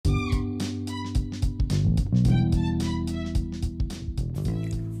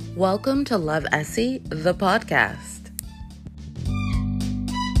Welcome to Love Essie, the podcast.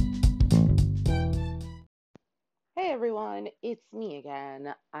 Hey everyone, it's me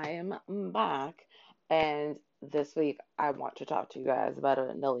again. I am back, and this week I want to talk to you guys about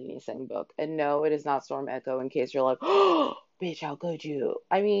a Nalini Singh book. And no, it is not Storm Echo, in case you're like, oh, bitch, how could you?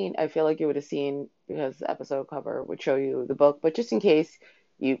 I mean, I feel like you would have seen because the episode cover would show you the book, but just in case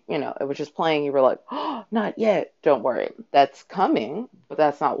it was just playing, you were like, oh, not yet. Don't worry, that's coming, but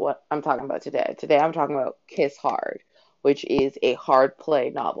that's not what I'm talking about today. Today I'm talking about Kiss Hard, which is a hard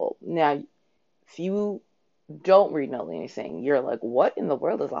play novel. Now, if you don't read Nalini Singh, you're like, what in the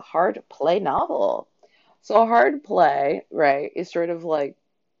world is a hard play novel? So a hard play, right, is sort of like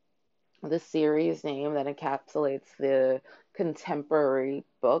the series name that encapsulates the contemporary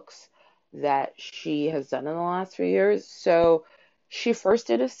books that she has done in the last few years. So she first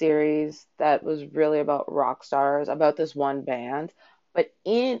did a series that was really about rock stars, about this one band, but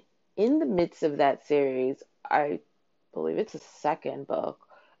in the midst of that series, I believe it's a second book,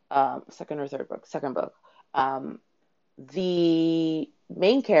 second or third book, second book. Um, the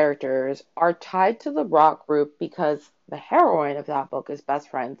main characters are tied to the rock group because the heroine of that book is best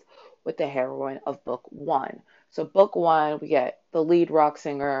friends with the heroine of book one. So, book one, we get the lead rock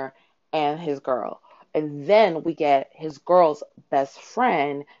singer and his girl. And then we get his girl's best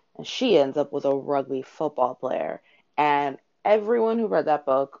friend, and she ends up with a rugby football player. And everyone who read that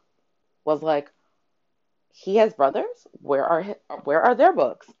book was like, he has brothers. Where are their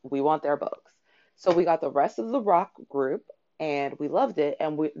books? We want their books. So we got the rest of the rock group, and we loved it.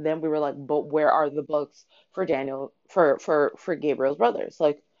 And we were like, but where are the books for Daniel for Gabriel's brothers?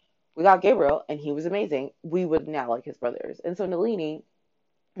 Like, we got Gabriel, and he was amazing. We would now like his brothers. And so Nalini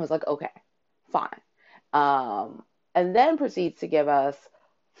was like, okay, fine. Um, and then proceeds to give us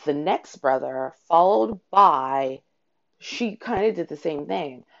the next brother, followed by she kind of did the same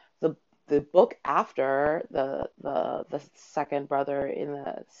thing. The the book after the second brother in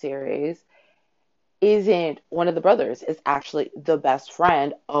the series isn't one of the brothers, it's actually the best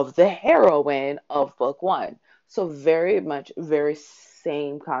friend of the heroine of book one. So very much very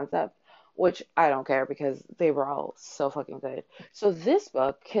same concept, which I don't care because they were all so fucking good. So this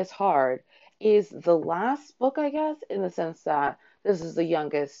book, Kiss Hard, is the last book, I guess, in the sense that this is the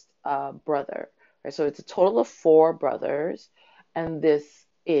youngest brother. Right? So it's a total of four brothers, and this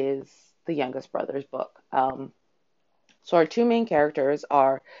is the youngest brother's book. So our two main characters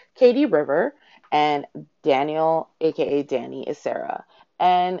are Katie River and Daniel, aka Danny, is Sarah.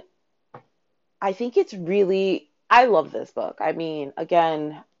 And I think it's really, I love this book. I mean,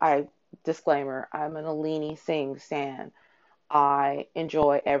 again, disclaimer, I'm an Alini Singh stan. I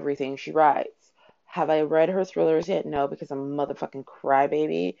enjoy everything she writes. Have I read her thrillers yet? No, because I'm a motherfucking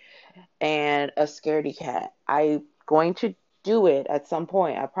crybaby and a scaredy cat. I'm going to do it at some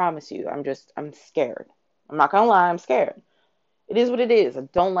point. I promise you. I'm scared. I'm not gonna lie, I'm scared. It is what it is. I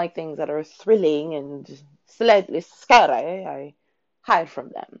don't like things that are thrilling and slightly scary. I hide from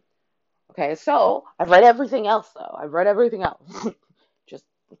them. Okay, so I've read everything else though. I've read everything else. Just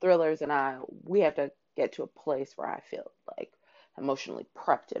the thrillers and we have to get to a place where I feel like emotionally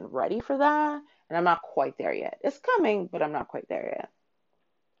prepped and ready for that. And I'm not quite there yet. It's coming, but I'm not quite there yet.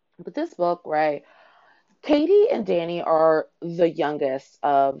 But this book, right? Katie and Danny are the youngest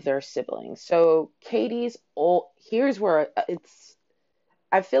of their siblings. So Katie's old, here's where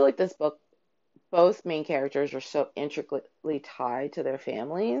I feel like this book, both main characters are so intricately tied to their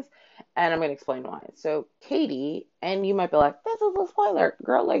families, and I'm going to explain why. So Katie, and you might be like, this is a spoiler,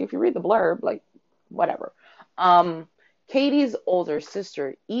 girl, like if you read the blurb, like whatever. Um, Katie's older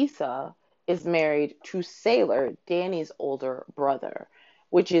sister, Issa, is married to Sailor, Danny's older brother,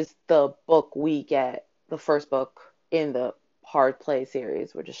 which is the book we get, the first book in the Hard Play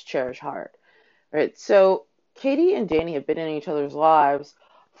series, which is Cherish Heart. Right? So Katie and Danny have been in each other's lives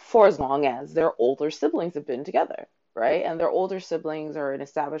for as long as their older siblings have been together, right? And their older siblings are an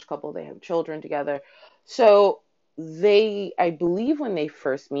established couple, they have children together. So I believe when they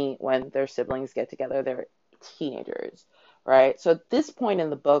first meet, when their siblings get together, they're teenagers, right? So at this point in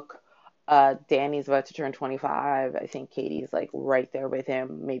the book, Danny's about to turn 25. I think Katie's like right there with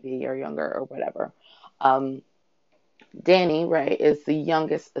him, maybe a year younger or whatever. Um, Danny, right, is the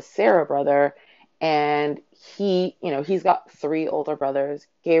youngest Sarah brother, and he's got three older brothers.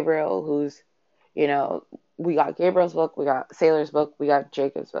 Gabriel, who's, we got Gabriel's book, we got Sailor's book, we got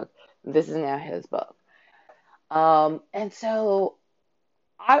Jacob's book. This is now his book. And so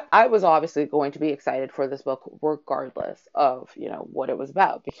I was obviously going to be excited for this book regardless of, what it was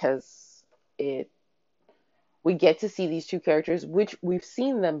about because it we get to see these two characters, which we've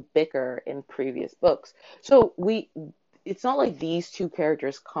seen them bicker in previous books. So it's not like these two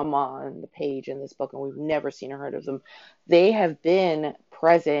characters come on the page in this book and we've never seen or heard of them. They have been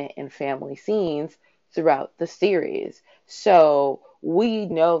present in family scenes throughout the series. So we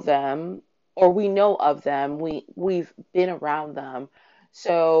know them, or we know of them. We've been around them.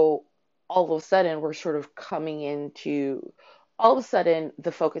 So all of a sudden we're sort of coming into all of a sudden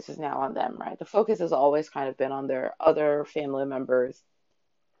the focus is now on them, right? The focus has always kind of been on their other family members,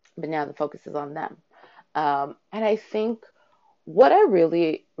 but now the focus is on them. And I think what I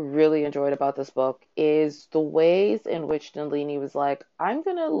really, really enjoyed about this book is the ways in which Nalini was like, I'm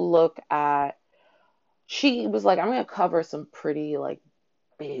gonna look at, she was like, I'm gonna cover some pretty like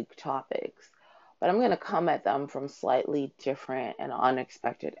big topics, but I'm gonna come at them from slightly different and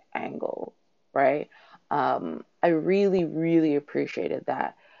unexpected angle, right? I really, really appreciated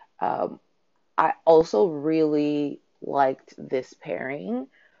that. Um, I also really liked this pairing.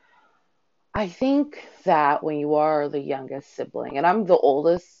 I think that when you are the youngest sibling, and I'm the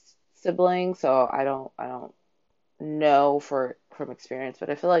oldest sibling, so I don't know for from experience, but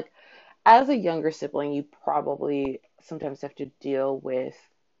I feel like as a younger sibling, you probably sometimes have to deal with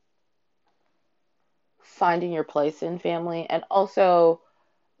finding your place in family and also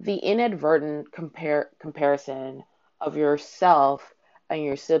the inadvertent comparison of yourself and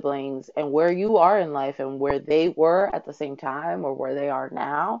your siblings and where you are in life and where they were at the same time or where they are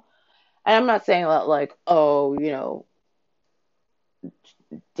now. And I'm not saying that like, oh,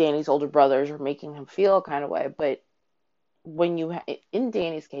 Danny's older brothers are making him feel a kind of way, but when in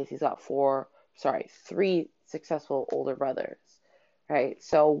Danny's case, he's got three successful older brothers, right?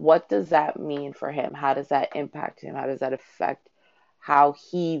 So what does that mean for him? How does that impact him? How does that affect how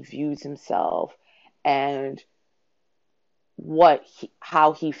he views himself and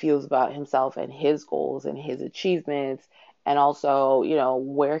how he feels about himself and his goals and his achievements and also,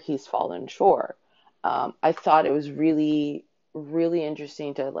 where he's fallen short. I thought it was really, really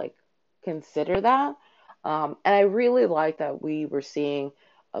interesting to like consider that. And I really like that we were seeing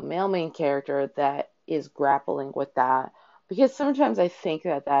a male main character that is grappling with that because sometimes I think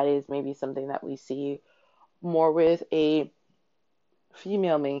that that is maybe something that we see more with a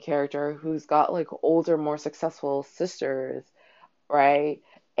female main character who's got like older, more successful sisters, right?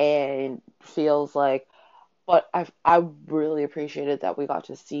 And feels like, but I really appreciated that we got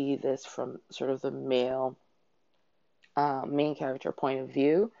to see this from sort of the male main character point of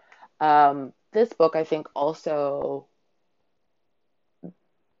view. This book, I think, also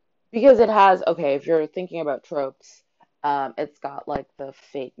because it has okay, if you're thinking about tropes, it's got like the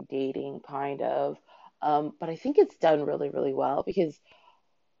fake dating kind of, but I think it's done really, really well because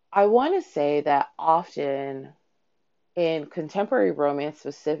I want to say that often in contemporary romance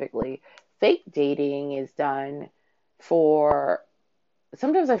specifically, fake dating is done for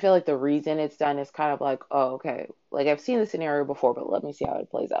sometimes I feel like the reason it's done is kind of like, oh, okay, like I've seen the scenario before, but let me see how it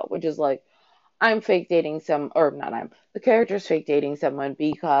plays out, which is like I'm fake dating or not the character's fake dating someone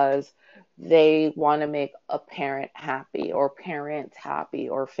because they want to make a parent happy, or parents happy,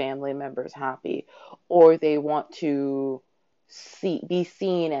 or family members happy, or they want to be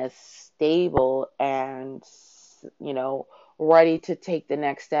seen as stable and, you know, ready to take the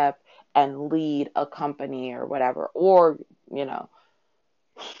next step and lead a company or whatever, or, you know,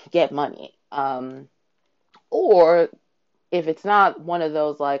 get money. Or if it's not one of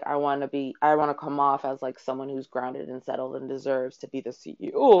those like I want to come off as like someone who's grounded and settled and deserves to be the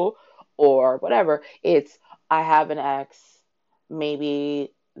CEO or whatever, it's I have an ex,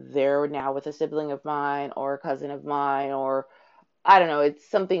 maybe they're now with a sibling of mine or a cousin of mine, or I don't know, it's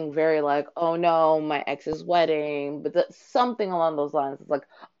something very like, oh no, my ex's wedding, but something along those lines. It's like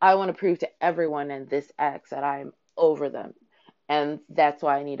I want to prove to everyone in this ex that I'm over them, and that's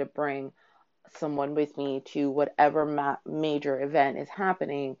why I need to bring someone with me to whatever major event is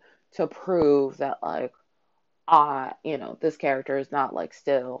happening to prove that like this character is not like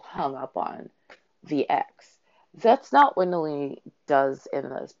still hung up on the ex. That's not what Nalini does in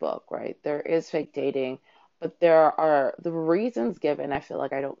this book, right? There is fake dating, but there are the reasons given I feel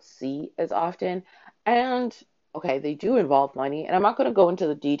like I don't see as often. And okay, they do involve money, and I'm not going to go into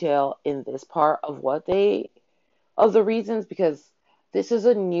the detail in this part of the reasons because this is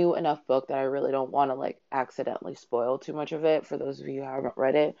a new enough book that I really don't want to like accidentally spoil too much of it for those of you who haven't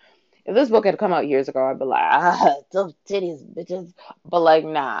read it. If this book had come out years ago, I'd be like, tough titties, bitches. But like,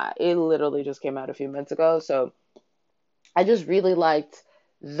 nah, it literally just came out a few months ago. So I just really liked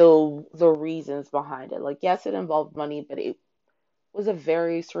the reasons behind it. Like, yes, it involved money, but it was a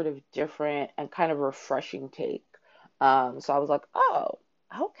very sort of different and kind of refreshing take. So I was like, oh,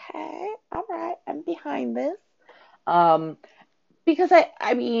 okay, all right, I'm behind this. Um, because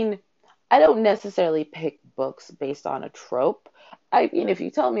I mean, I don't necessarily pick books based on a trope. I mean, if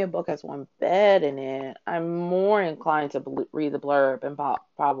you tell me a book has one bed in it, I'm more inclined to read the blurb and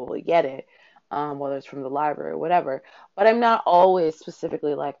probably get it, whether it's from the library or whatever. But I'm not always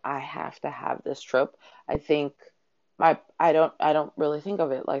specifically like I have to have this trope. I think I don't really think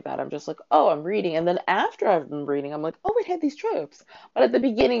of it like that. I'm just like, oh, I'm reading, and then after I've been reading, I'm like, oh, it had these tropes. But at the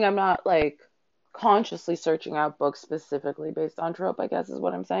beginning, I'm not like consciously searching out books specifically based on trope, I guess is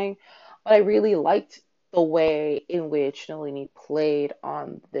what I'm saying. But I really liked the way in which Nalini played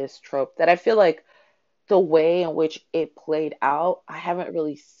on this trope that I feel like the way in which it played out, I haven't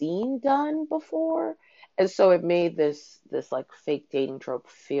really seen done before. And so it made this like fake dating trope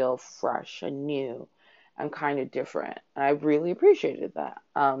feel fresh and new and kind of different. And I really appreciated that.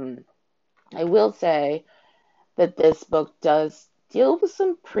 I will say that this book does deal with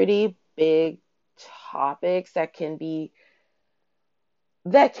some pretty big topics that can be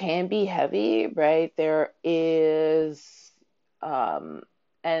heavy, right? There is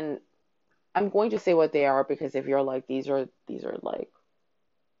and I'm going to say what they are because if you're like these are like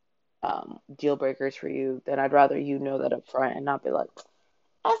deal breakers for you, then I'd rather you know that up front and not be like,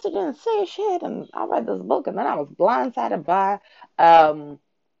 Esther didn't say shit and I read this book and then I was blindsided by um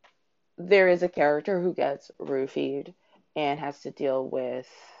there is a character who gets roofied and has to deal with,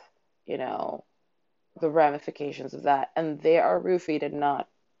 you know, the ramifications of that. And they are roofied and not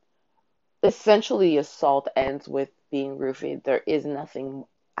essentially assault ends with being roofied. There is nothing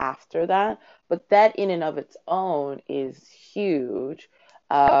after that. But that in and of its own is huge.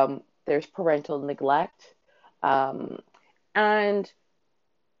 There's parental neglect. Um, and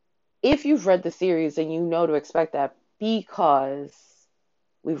if you've read the series, then you know to expect that because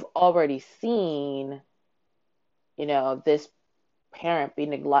we've already seen, this parent be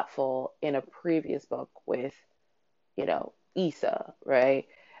neglectful in a previous book with, Issa, right?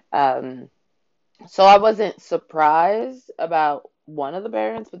 Um, so I wasn't surprised about one of the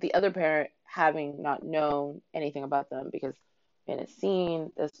parents, but the other parent having not known anything about them because in a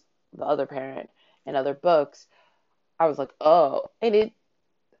scene, this the other parent in other books, I was like, oh, and it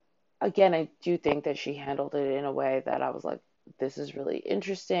again, I do think that she handled it in a way that I was like, this is really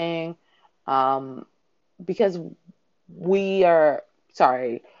interesting, um, because we are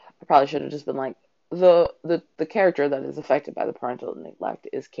sorry, I probably should have just been like the character that is affected by the parental neglect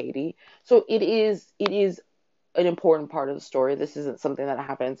is Katie. So it is an important part of the story. This isn't something that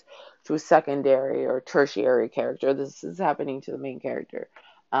happens to a secondary or tertiary character. This is happening to the main character.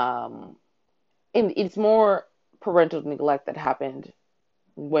 Um, and it's more parental neglect that happened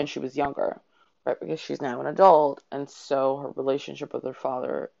when she was younger, right? Because she's now an adult, and so her relationship with her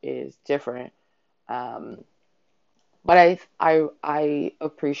father is different. Um, but I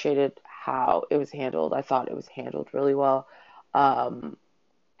appreciated how it was handled. I thought it was handled really well, um,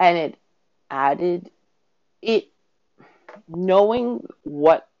 and it added it knowing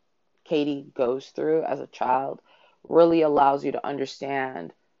what Katie goes through as a child really allows you to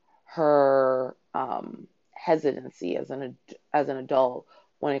understand her hesitancy as an adult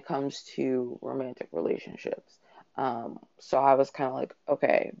when it comes to romantic relationships. So I was kind of like,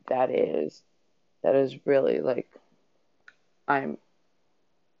 okay, that is really like I'm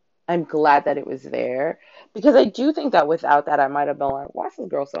I'm glad that it was there because I do think that without that I might have been like, why is this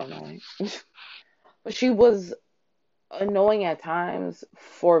girl so annoying? But she was annoying at times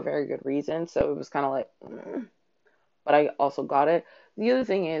for a very good reason, so it was kind of like, but I also got it. The other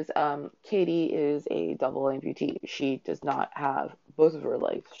thing is, Katie is a double amputee. She does not have both of her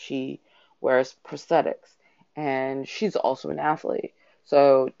legs. She wears prosthetics, and she's also an athlete.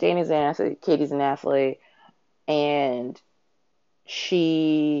 So Dana's an athlete, Katie's an athlete, and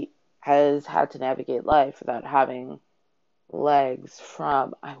she has had to navigate life without having legs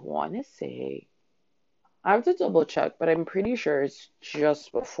from, I want to say, I have to double check, but I'm pretty sure it's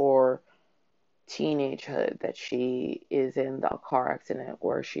just before teenagehood that she is in the car accident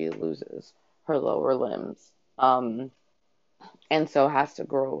where she loses her lower limbs. And so has to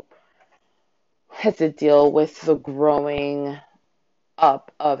deal with the growing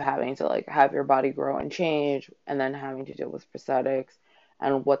up of having to like have your body grow and change and then having to deal with prosthetics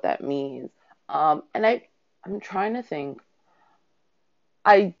and what that means. And I'm trying to think.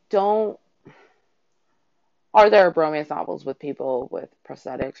 I don't Are there romance novels with people with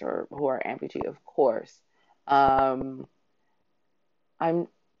prosthetics or who are amputee? Of course. Um, I'm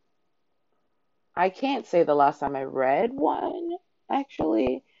I can't say the last time I read one,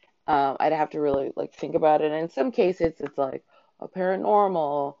 actually. I'd have to really like think about it. In some cases, it's like a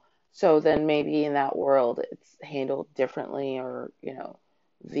paranormal, so then maybe in that world it's handled differently, or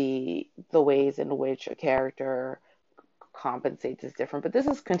the ways in which a character compensates is different. But this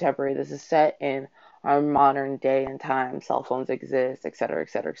is contemporary. This is set in our modern day and time. Cell phones exist, et cetera, et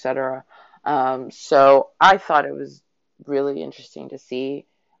cetera, et cetera. So I thought it was really interesting to see.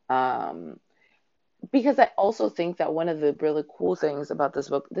 Um, because I also think that one of the really cool things about this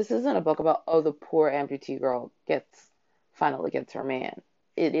book, this isn't a book about, oh, the poor amputee girl finally gets her man.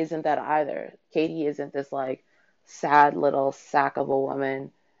 It isn't that either. Katie isn't this like sad little sack of a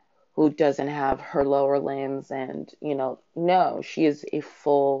woman who doesn't have her lower limbs and, no, she is a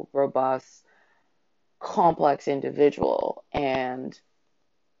full, robust, complex individual. And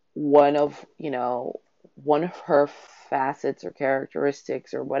one of, one of her facets or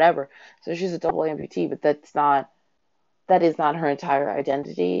characteristics or whatever. So she's a double amputee, but that is not her entire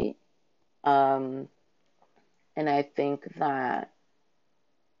identity. Um, and I think that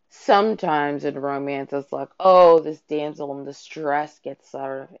sometimes in romance it's like, oh, this damsel in distress gets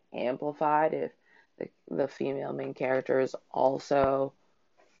sort of amplified if the female main character is also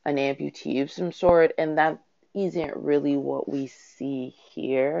an amputee of some sort, and that isn't really what we see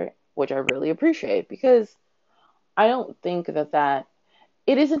here, which I really appreciate because I don't think that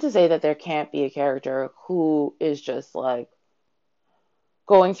it isn't to say that there can't be a character who is just like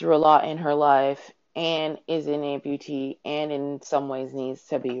going through a lot in her life and is an amputee and in some ways needs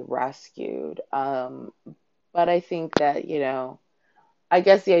to be rescued. But I think that, I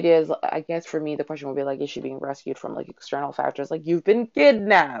guess the idea is, I guess for me, the question would be like, is she being rescued from like external factors, like you've been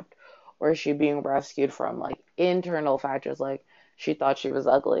kidnapped? Or is she being rescued from like internal factors, like she thought she was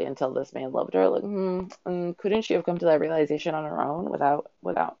ugly until this man loved her? Like, couldn't she have come to that realization on her own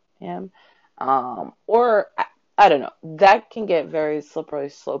without him? Or I don't know. That can get very slippery,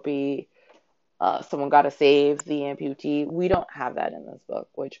 slopey. Someone got to save the amputee. We don't have that in this book,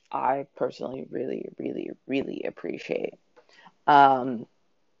 which I personally really, really, really appreciate. Um,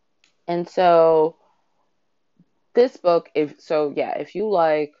 and so this book, if you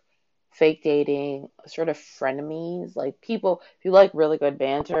like fake dating, sort of frenemies, like people, if you like really good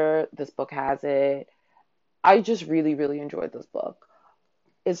banter, this book has it. I just really, really enjoyed this book.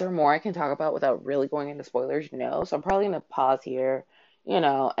 Is there more I can talk about without really going into spoilers? No. So I'm probably gonna pause here,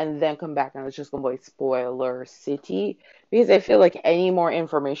 and then come back and it's just gonna be spoiler city because I feel like any more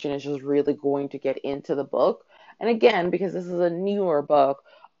information is just really going to get into the book. And again, because this is a newer book,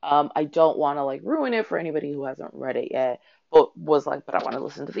 I don't want to like ruin it for anybody who hasn't read it yet, but was like, but I want to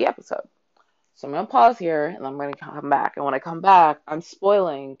listen to the episode. So I'm gonna pause here and I'm gonna come back. And when I come back, I'm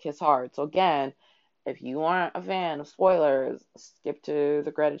spoiling Kiss Hard. So again, if you aren't a fan of spoilers, skip to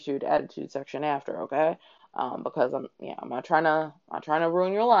the gratitude attitude section after, okay? Because I'm not trying to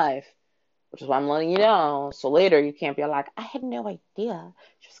ruin your life, which is why I'm letting you know. So later you can't be like, I had no idea.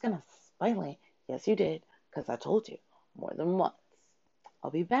 Just gonna spoil it. Yes, you did, because I told you more than once. I'll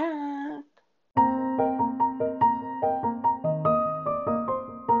be back.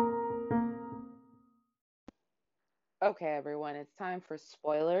 Okay, everyone, it's time for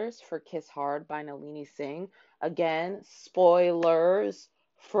spoilers for Kiss Hard by Nalini Singh. Again, spoilers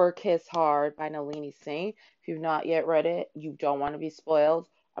for Kiss Hard by Nalini Singh. If you've not yet read it, you don't want to be spoiled,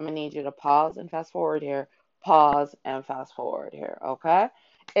 I'm going to need you to pause and fast forward here. Pause and fast forward here, okay?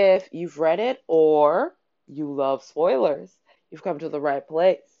 If you've read it or you love spoilers, you've come to the right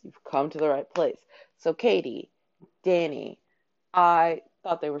place. You've come to the right place. So, Katie, Danny, I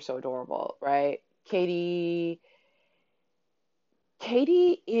thought they were so adorable, right? Katie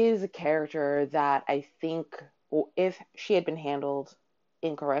is a character that I think, well, if she had been handled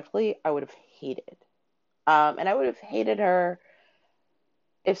incorrectly, I would have hated. And I would have hated her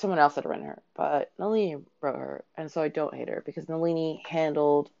if someone else had written her. But Nalini wrote her, and so I don't hate her because Nalini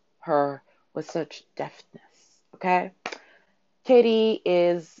handled her with such deftness. Okay? Katie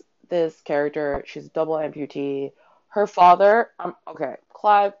is this character. She's a double amputee. Her father, okay,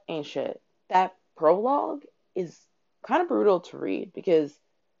 Clive ain't shit. That prologue is kind of brutal to read because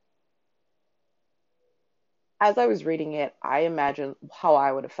as I was reading it, I imagined how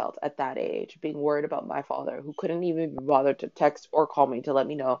I would have felt at that age, being worried about my father, who couldn't even be bothered to text or call me to let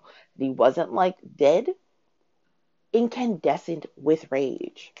me know that he wasn't like dead, incandescent with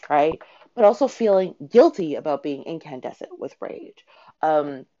rage, right? But also feeling guilty about being incandescent with rage.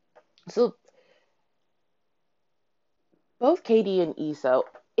 Um, so both Katie and Issa,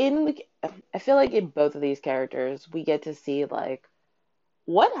 in the, I feel like in both of these characters, we get to see like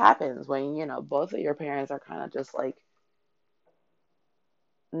what happens when both of your parents are kind of just like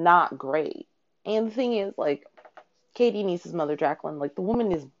not great. And the thing is, like, Katie Niece's mother, Jacqueline, like, the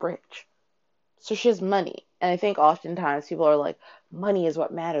woman is rich. So she has money. And I think oftentimes people are like, money is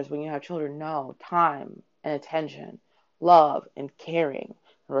what matters when you have children. No, time and attention, love and caring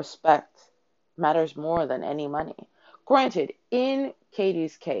and respect matters more than any money. Granted, in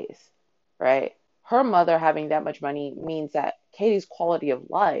Katie's case, right, her mother having that much money means that Katie's quality of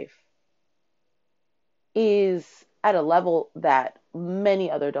life is at a level that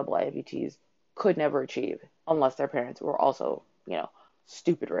many other double amputees could never achieve unless their parents were also,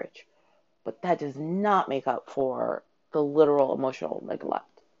 stupid rich. But that does not make up for the literal emotional neglect.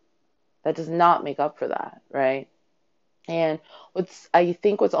 That does not make up for that, right? And I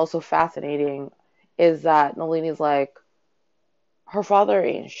think what's also fascinating is that Nalini's like, her father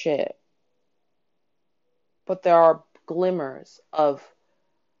ain't shit, but there are glimmers of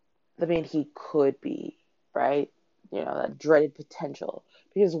the man he could be, right? That dreaded potential.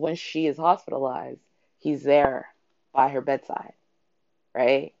 Because when she is hospitalized, he's there by her bedside,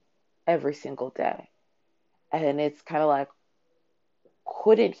 right? Every single day. And it's kind of like,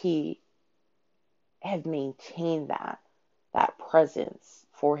 couldn't he have maintained that presence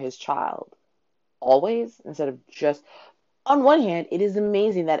for his child always instead of just on one hand, it is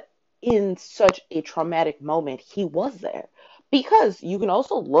amazing that in such a traumatic moment he was there because you can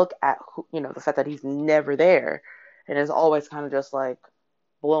also look at the fact that he's never there and is always kind of just like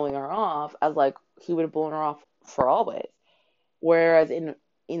blowing her off as like he would have blown her off for always. Whereas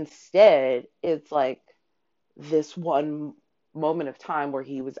instead it's like this one moment of time where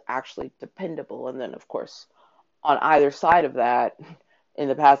he was actually dependable, and then of course on either side of that, in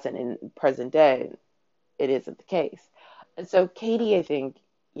the past and in present day, it isn't the case. And so Katie, I think,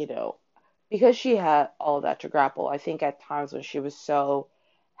 you know, because she had all of that to grapple, I think at times when she was so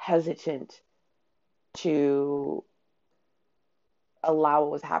hesitant to allow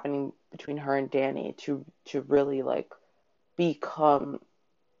what was happening between her and Danny to really like become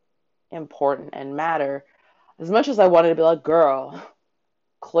important and matter, as much as I wanted to be like, girl,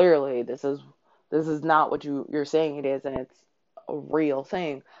 clearly this is not what you're saying it is, and it's a real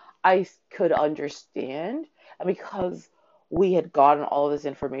thing. I could understand, and because we had gotten all of this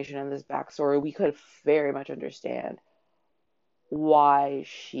information and this backstory, we could very much understand why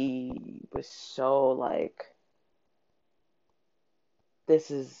she was so like,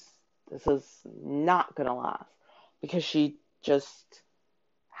 this is this is not gonna last, because she just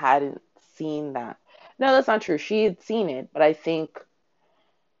hadn't seen that. No, that's not true. She had seen it, but I think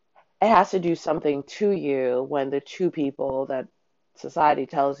it has to do something to you when the two people that society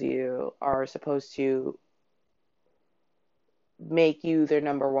tells you are supposed to make you their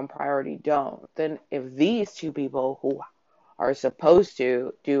number one priority don't. Then if these two people who are supposed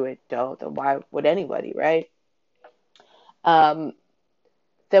to do it don't, then why would anybody, right? Um,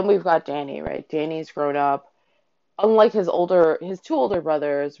 then we've got Danny, right? Danny's grown up. Unlike his two older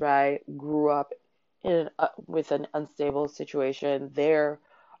brothers, right, grew up with an unstable situation. Their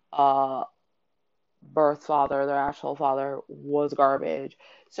uh, birth father, their actual father, was garbage.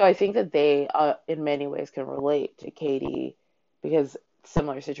 So I think that they, in many ways, can relate to Katie because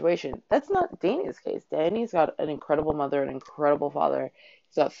similar situation. That's not Danny's case. Danny's got an incredible mother, an incredible father.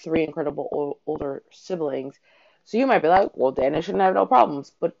 He's got three incredible older siblings. So you might be like, well, Danny shouldn't have no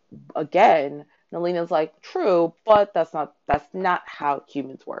problems. But again, Nalina's like, true, but that's not how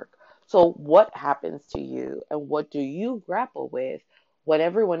humans work. So what happens to you and what do you grapple with when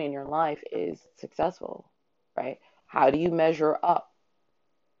everyone in your life is successful, right? How do you measure up?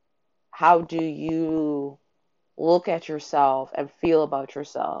 How do you look at yourself and feel about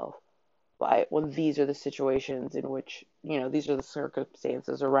yourself, right? When these are the situations in which, these are the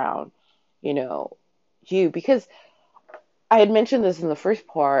circumstances around, you know, you. Because I had mentioned this in the first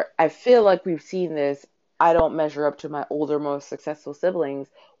part, I feel like we've seen this. I don't measure up to my older, most successful siblings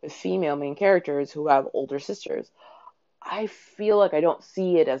with female main characters who have older sisters. I feel like I don't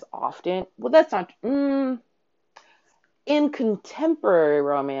see it as often. Well, that's not. In contemporary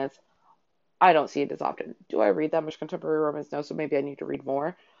romance, I don't see it as often. Do I read that much contemporary romance? No, so maybe I need to read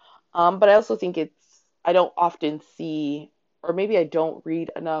more. But I also think I don't often see, or maybe I don't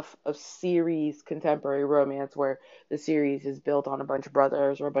read enough of series contemporary romance where the series is built on a bunch of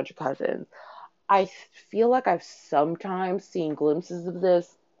brothers or a bunch of cousins. I feel like I've sometimes seen glimpses of this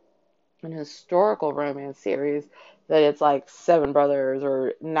in historical romance series that it's like seven brothers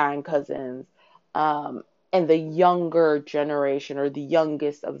or nine cousins, um, and the younger generation or the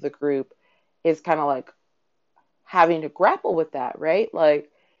youngest of the group is kind of like having to grapple with that, right?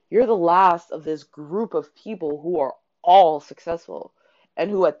 Like, you're the last of this group of people who are all successful and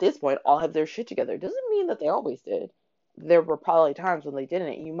who at this point all have their shit together. Doesn't mean that they always did. There were probably times when they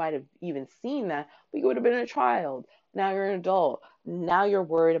didn't. You might have even seen that, but you would have been a child. Now you're an adult. Now you're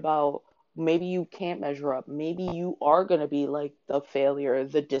worried about, maybe you can't measure up. Maybe you are going to be like the failure,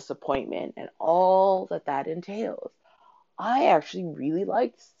 the disappointment, and all that entails. I actually really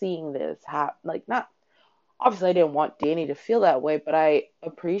liked seeing this happen. Like, not obviously I didn't want Danny to feel that way, but I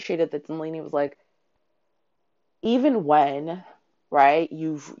appreciated that Delaney was like, even when, right,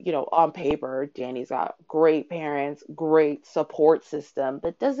 on paper, Danny's got great parents, great support system,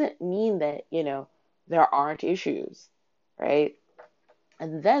 that doesn't mean that, there aren't issues, right?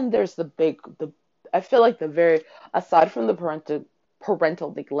 And then there's I feel like the very, aside from the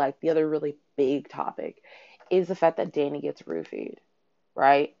parental neglect, the other really big topic is the fact that Danny gets roofied,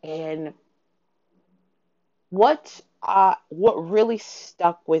 right? And what really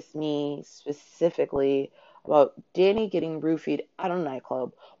stuck with me specifically about Danny getting roofied at a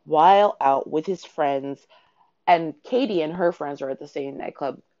nightclub while out with his friends, and Katie and her friends are at the same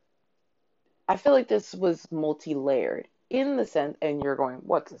nightclub. I feel like this was multi-layered in the sense, and you're going,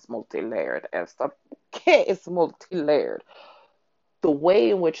 "What's this multi-layered and stuff?" Okay, it's multi-layered. The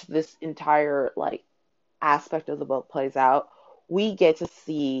way in which this entire like aspect of the book plays out, we get to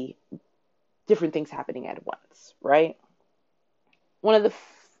see different things happening at once, right? One of the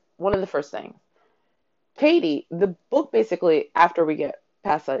one of the first things, Katie, the book basically after we get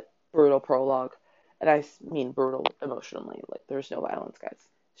past that brutal prologue, and I mean brutal emotionally, like there's no violence, guys.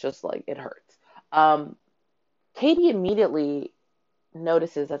 It's just like it hurts. Um, Katie immediately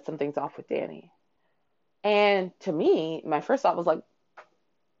notices that something's off with Danny. And to me, my first thought was like,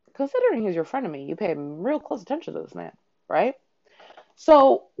 considering he's your friend of me, you pay real close attention to this man, right?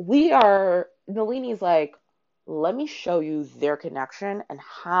 So Nalini's like, let me show you their connection and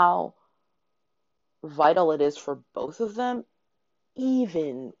how vital it is for both of them,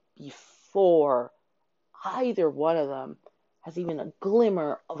 even before either one of them has even a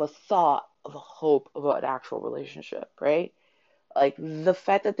glimmer of a thought of a hope of an actual relationship, right? Like the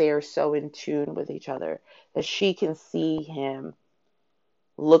fact that they are so in tune with each other that she can see him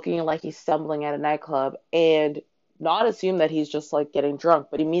looking like he's stumbling at a nightclub and not assume that he's just like getting drunk,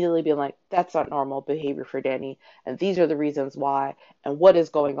 but immediately being like, that's not normal behavior for Danny, and these are the reasons why, and what is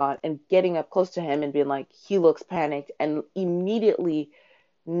going on, and getting up close to him and being like, he looks panicked, and immediately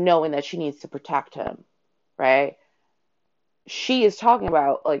knowing that she needs to protect him, right? She is talking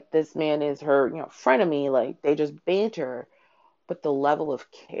about like this man is her, frenemy, like they just banter, but the level of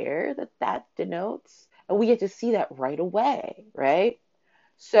care that that denotes, and we get to see that right away, right?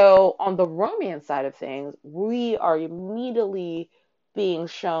 So, on the romance side of things, we are immediately being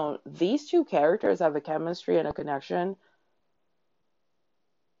shown these two characters have a chemistry and a connection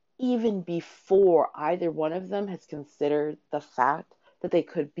even before either one of them has considered the fact that they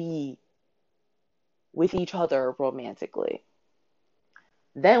could be with each other romantically.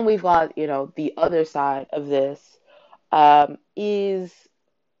 Then we've got, the other side of this is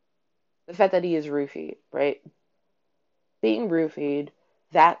the fact that he is roofied, right? Being roofied,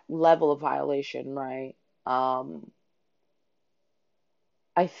 that level of violation, right? Um,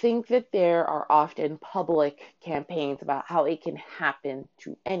 I think that there are often public campaigns about how it can happen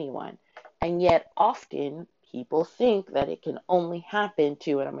to anyone. And yet, often people think that it can only happen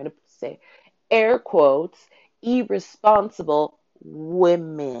to, and I'm going to say air quotes, irresponsible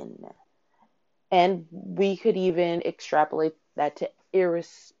women. And we could even extrapolate that to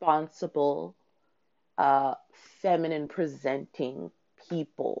irresponsible, feminine presenting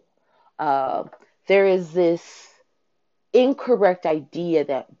people. Uh, there is this incorrect idea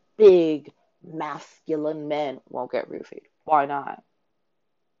that big masculine men won't get roofied. Why not?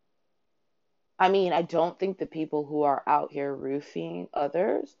 I mean, I don't think the people who are out here roofing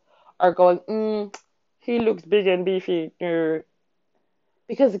others are going, he looks big and beefy.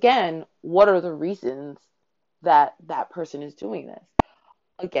 Because again, what are the reasons that that person is doing this?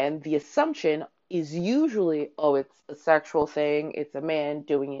 Again, the assumption is usually, oh, it's a sexual thing, it's a man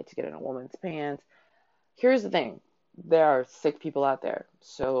doing it to get in a woman's pants. Here's the thing, there are sick people out there,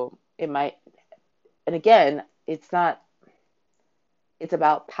 so it might, and again, it's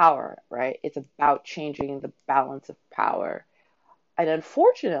about power, right? It's about changing the balance of power. And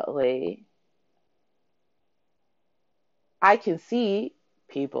unfortunately, I can see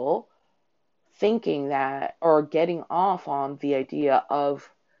people thinking that or getting off on the idea of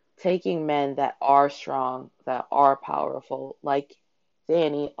taking men that are strong, that are powerful, like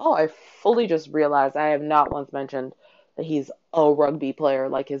Danny. Oh, I fully just realized I have not once mentioned that he's a rugby player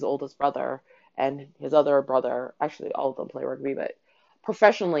like his oldest brother and his other brother. Actually, all of them play rugby, but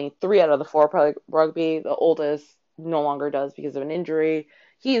professionally, three out of the four play rugby. The oldest no longer does because of an injury.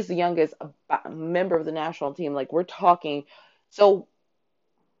 He is the youngest member of the national team. Like, we're talking. So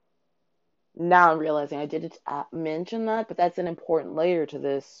now I'm realizing I didn't mention that, but that's an important layer to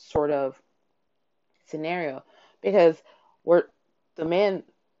this sort of scenario because we're the man,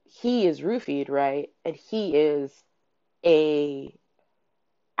 he is roofied, right? And he is a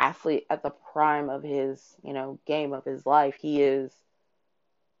athlete at the prime of his, game of his life. He is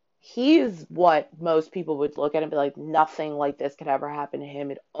what most people would look at and be like, nothing like this could ever happen to him.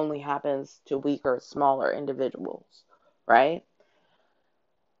 It only happens to weaker, smaller individuals, right?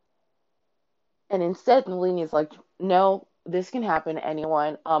 And instead, Nalini is like, no, this can happen to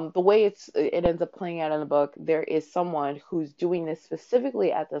anyone. The way it ends up playing out in the book, there is someone who's doing this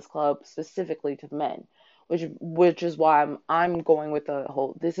specifically at this club, specifically to men, which is why I'm going with the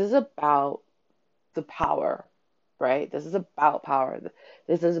whole. This is about the power, right? This is about power.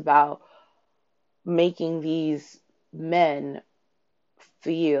 This is about making these men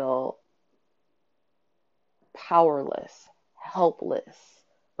feel powerless, helpless,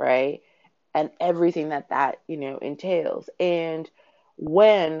 right? And everything that entails. And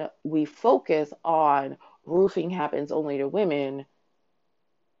when we focus on roofing happens only to women,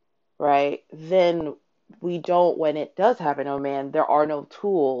 right? Then we don't, when it does happen to a man, there are no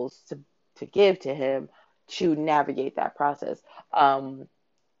tools to give to him to navigate that process. Um,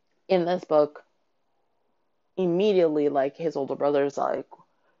 in this book, immediately, like, his older brother's like,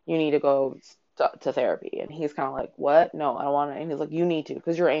 you need to go to therapy. And he's kind of like, what? No, I don't want to. And he's like, you need to,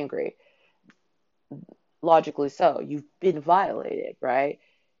 because you're angry. Logically so. You've been violated, right?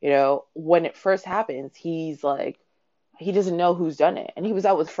 When it first happens, he's like, he doesn't know who's done it. And he was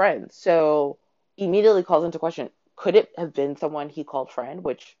out with friends. So immediately calls into question, could it have been someone he called friend?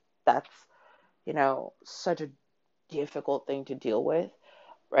 Which that's, such a difficult thing to deal with,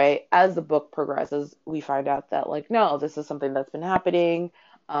 right? As the book progresses, we find out that, like, no, this is something that's been happening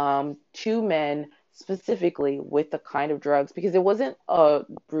to men specifically with the kind of drugs, because it wasn't a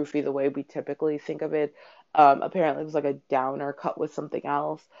roofie the way we typically think of it. Apparently, it was like a downer cut with something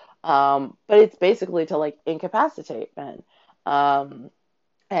else. But it's basically to, like, incapacitate men. Um,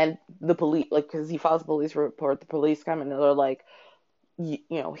 and the police, like, because he files a police report, the police come and they're like,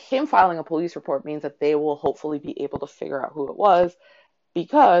 him filing a police report means that they will hopefully be able to figure out who it was,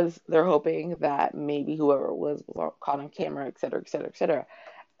 because they're hoping that maybe whoever it was caught on camera, et cetera, et cetera, et cetera.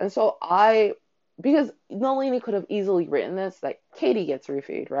 And so because Nalini could have easily written this, that Katie gets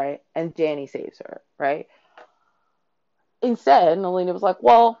roofied, right? And Danny saves her, right? Instead, Nalini was like,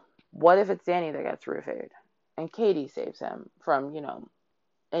 well, what if it's Danny that gets roofied? And Katie saves him from,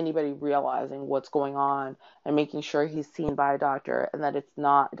 anybody realizing what's going on and making sure he's seen by a doctor, and that it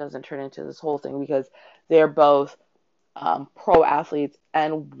doesn't turn into this whole thing, because they're both pro athletes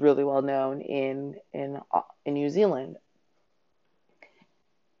and really well known in New Zealand.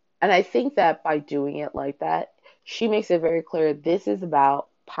 And I think that by doing it like that, she makes it very clear this is about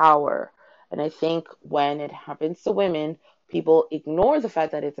power. And I think when it happens to women, people ignore the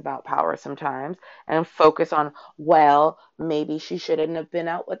fact that it's about power sometimes and focus on, well, maybe she shouldn't have been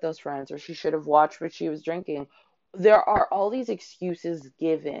out with those friends, or she should have watched what she was drinking. There are all these excuses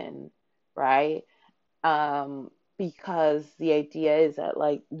given, right? Because the idea is that,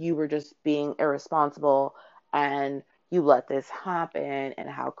 like, you were just being irresponsible and you let this happen, and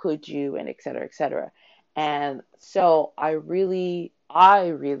how could you, and et cetera, et cetera. And so I really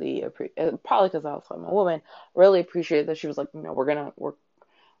appreciate, probably because I was I'm a woman, really appreciate that she was like, we're gonna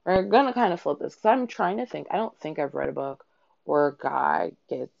kind of flip this, because I'm trying to think. I don't think I've read a book where a guy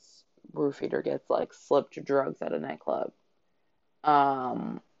gets roofied or gets, like, slipped drugs at a nightclub.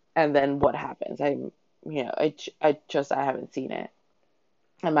 Um, and then what happens? I haven't seen it.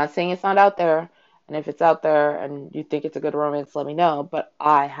 I'm not saying it's not out there, and if it's out there and you think it's a good romance, let me know. But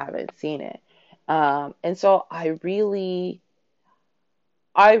I haven't seen it, and so I really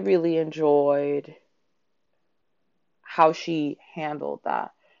enjoyed how she handled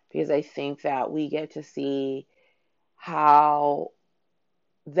that, because I think that we get to see how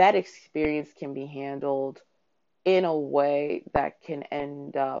that experience can be handled in a way that can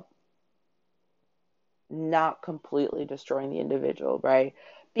end up not completely destroying the individual, right?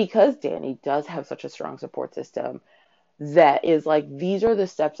 Because Danny does have such a strong support system that is like, these are the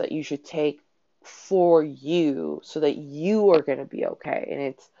steps that you should take for you so that you are going to be okay. And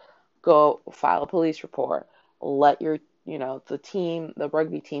it's, go file a police report, let the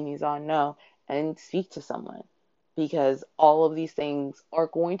rugby team he's on know, and speak to someone, because all of these things are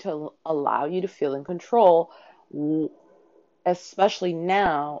going to allow you to feel in control, especially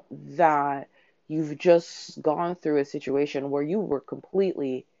now that you've just gone through a situation where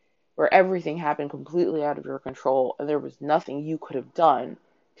where everything happened completely out of your control, and there was nothing you could have done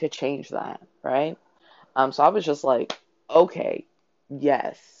to change that, right? So I was just like, okay,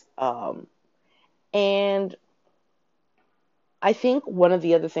 yes. And I think one of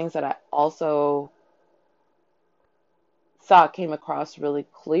the other things that I also thought came across really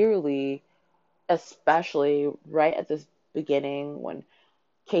clearly, especially right at this beginning, when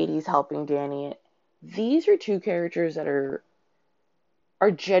Katie's helping Danny. These are two characters that are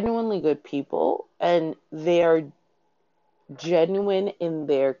genuinely good people, and they are genuine in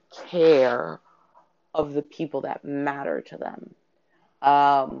their care of the people that matter to them.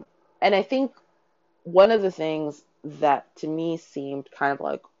 And I think one of the things that to me seemed kind of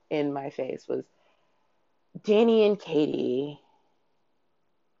like in my face was Danny and Katie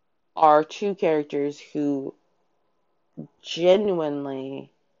are two characters who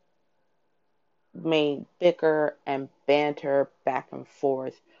genuinely may bicker and banter back and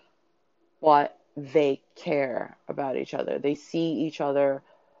forth, but they care about each other. They see each other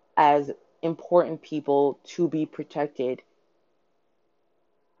as important people to be protected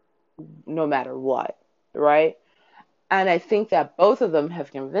no matter what, right? And I think that both of them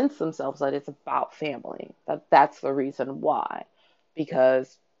have convinced themselves that it's about family, that that's the reason why.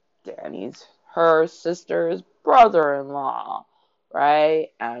 Because Danny's her sister's brother-in-law, right?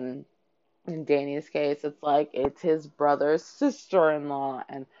 And in Danny's case, it's like it's his brother's sister-in-law,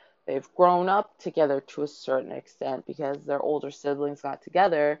 and they've grown up together to a certain extent because their older siblings got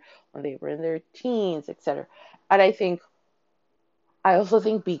together when they were in their teens, etc. And I also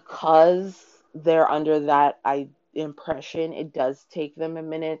think because they're under that impression, it does take them a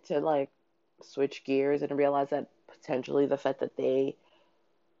minute to like switch gears and realize that potentially the fact that they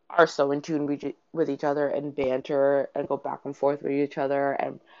are so in tune with each other and banter and go back and forth with each other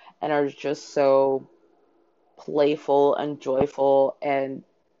and are just so playful and joyful and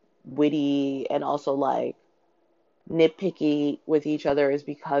witty and also like nitpicky with each other is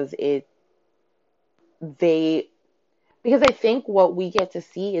because they because I think what we get to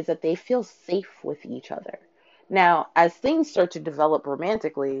see is that they feel safe with each other. Now, as things start to develop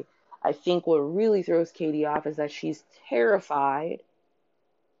romantically, I think what really throws Katie off is that she's terrified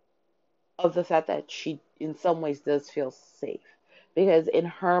of the fact that she, in some ways, does feel safe. Because in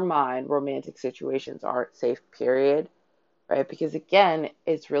her mind, romantic situations aren't safe, period. Right? Because again,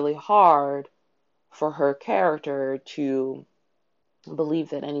 it's really hard for her character to believe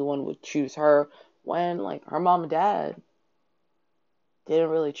that anyone would choose her when, like, her mom and dad didn't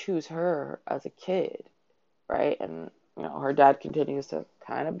really choose her as a kid, right? And her dad continues to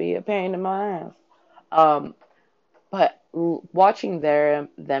kind of be a pain in my ass. Um, but watching them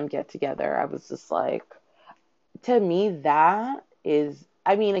get together, I was just like, to me, that is,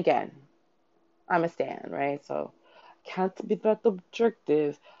 I mean, again, I'm a stan, right? So can't be that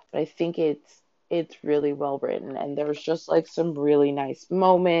objective, but I think it's really well written, and there's just like some really nice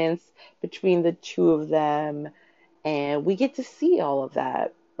moments between the two of them, and we get to see all of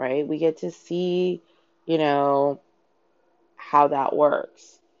that, right? We get to see, you know, how that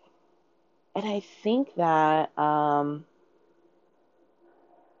works. And I think that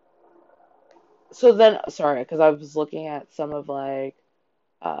so then sorry, because I was looking at some of like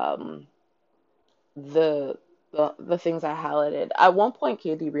um the the things I highlighted. At one point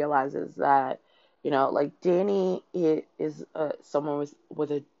Katie realizes that, like Danny is someone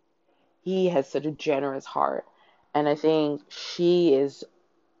with a he has such a generous heart. And I think she is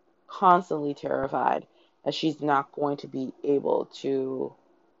constantly terrified that she's not going to be able to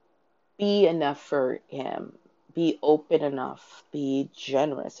be enough for him, be open enough, be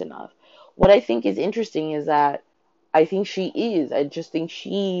generous enough. What I think is interesting is that I think she is. I just think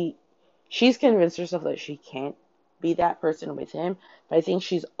she's convinced herself that she can't be that person with him, but I think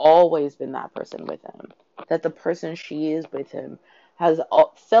she's always been that person with him. That the person she is with him has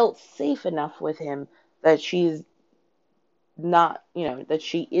felt safe enough with him that she's not, that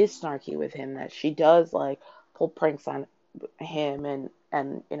she is snarky with him, that she does like pull pranks on him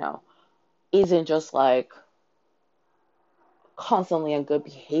and isn't just like constantly on good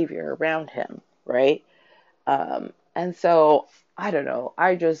behavior around him, right? And so I don't know.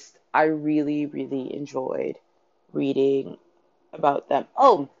 I really, really enjoyed reading about them.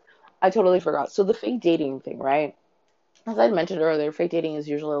 Oh, I totally forgot. So the fake dating thing, right? As I mentioned earlier, fake dating is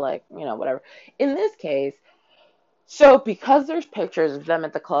usually like, whatever. In this case, so because there's pictures of them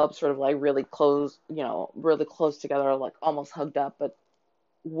at the club, sort of like really close, really close together, like almost hugged up, but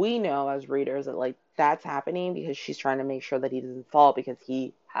we know as readers that like that's happening because she's trying to make sure that he doesn't fall because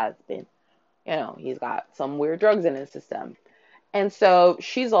he has been, he's got some weird drugs in his system. And so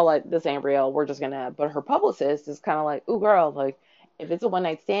she's all like, this ain't real. We're just gonna, but her publicist is kind of like, ooh, girl, like, if it's a one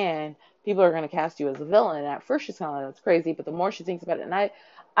night stand, people are gonna cast you as a villain. And at first she's kind of like, that's crazy. But the more she thinks about it, and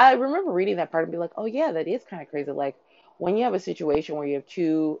I remember reading that part and be like, oh, yeah, that is kind of crazy. Like, when you have a situation where you have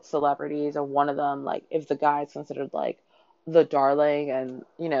two celebrities, or one of them, like, if the guy is considered like the darling and,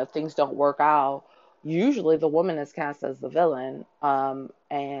 things don't work out, usually the woman is cast as the villain.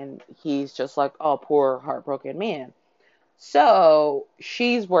 And he's just like, oh, poor heartbroken man. So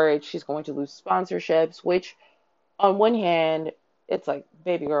she's worried she's going to lose sponsorships, which on one hand, it's like,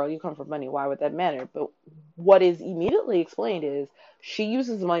 baby girl, you come from money. Why would that matter? But what is immediately explained is she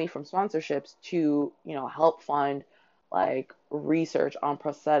uses the money from sponsorships to, help fund like research on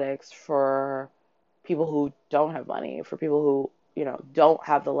prosthetics for people who don't have money, for people who, don't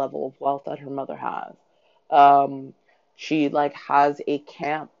have the level of wealth that her mother has. Um, she like has a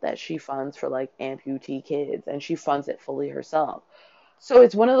camp that she funds for like amputee kids, and she funds it fully herself. So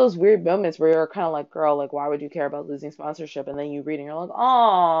it's one of those weird moments where you're kind of like, girl, like, why would you care about losing sponsorship? And then you read and you're like,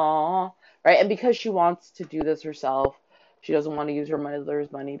 oh, right? And because she wants to do this herself, she doesn't want to use her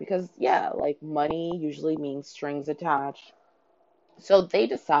mother's money because, yeah, like money usually means strings attached. So they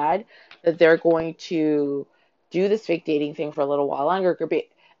decide that they're going to do this fake dating thing for a little while longer.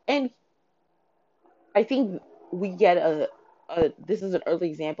 And I think we get this is an early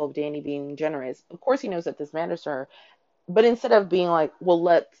example of Danny being generous. Of course, he knows that this matters to her, but instead of being like, well,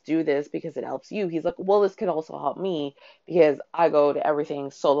 let's do this because it helps you, he's like, well, this could also help me because I go to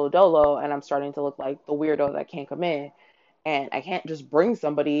everything solo dolo and I'm starting to look like the weirdo that can't commit. And I can't just bring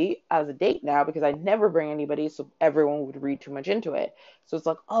somebody as a date now because I never bring anybody, so everyone would read too much into it. So it's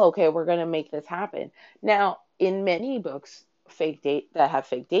like, oh, okay, we're gonna make this happen. Now, in many books, fake date that have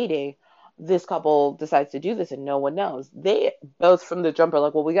fake dating, this couple decides to do this and no one knows. They both from the jump are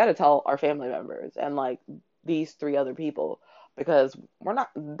like, well, we got to tell our family members and like these three other people because we're not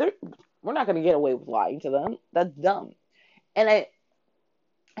gonna get away with lying to them. That's dumb. And I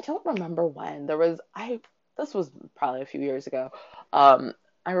don't remember when there was I this was probably a few years ago. Um,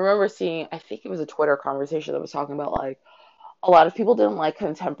 I remember seeing I think it was a Twitter conversation that was talking about like a lot of people didn't like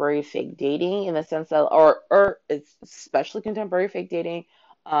contemporary fake dating in the sense that or it's especially contemporary fake dating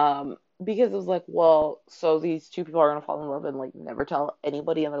because it was like, well, so these two people are gonna fall in love and like never tell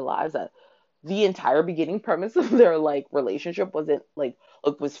anybody in their lives that the entire beginning premise of their like relationship wasn't like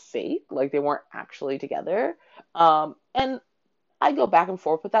was fake, like they weren't actually together. And I go back and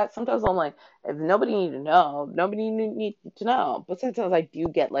forth with that. Sometimes I'm like, if nobody need to know, nobody need to know. But sometimes I do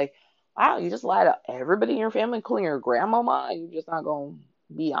get like, wow, you just lied to everybody in your family, including your grandmama. You just not gonna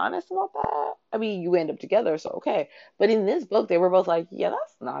be honest about that. I mean, you end up together, so okay. But in this book, they were both like, yeah,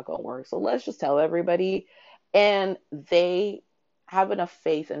 that's not gonna work. So let's just tell everybody. And they have enough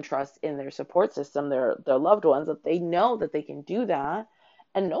faith and trust in their support system, their loved ones, that they know that they can do that,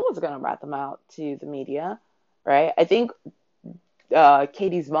 and no one's gonna rat them out to the media, right? I think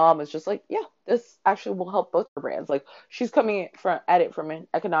Katie's mom is just like, yeah, this actually will help both her brands. Like she's coming at it from an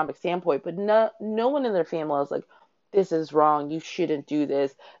economic standpoint, but no one in their family is like, this is wrong. You shouldn't do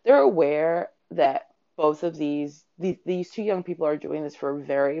this. They're aware that both of these two young people are doing this for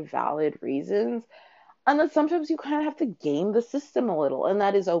very valid reasons, and then sometimes you kind of have to game the system a little, and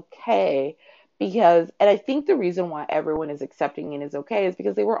that is okay and I think the reason why everyone is accepting it is okay is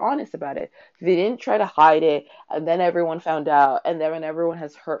because they were honest about it. They didn't try to hide it, and then everyone found out, and then everyone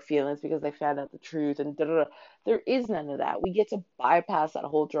has hurt feelings because they found out the truth, and da da da. There is none of that. We get to bypass that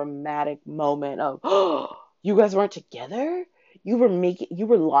whole dramatic moment of, oh, you guys weren't together? You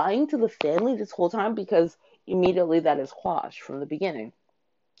were lying to the family this whole time because immediately that is quashed from the beginning.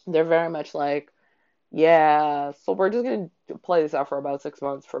 They're very much like, yeah, so we're just gonna play this out for about 6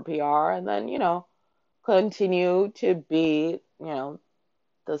 months for PR and then, continue to be,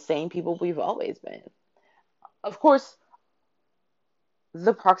 the same people we've always been. Of course,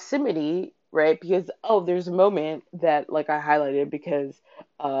 the proximity, right? Because there's a moment that like I highlighted because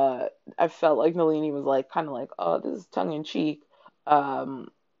I felt like Nalini was like kind of like, oh, this is tongue in cheek. Um,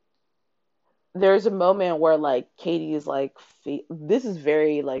 there's a moment where like Katie is like this is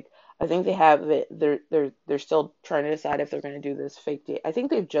very like I think they have it they're still trying to decide if they're going to do this fake date. I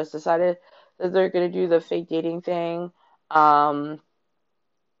think they've just decided that they're going to do the fake dating thing. Um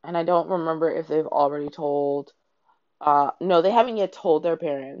and I don't remember if they've already told no, they haven't yet told their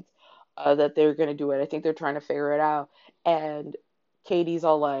parents that they're going to do it. I think they're trying to figure it out. And Katie's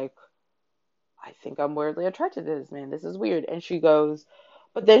all like, I think I'm weirdly attracted to this man. This is weird. And she goes,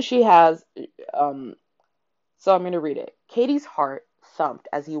 but then she has um so I'm going to read it. Katie's heart thumped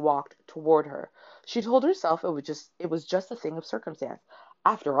as he walked toward her. She told herself it was just a thing of circumstance.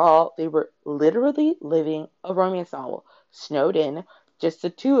 After all, they were literally living a romance novel, snowed in, just the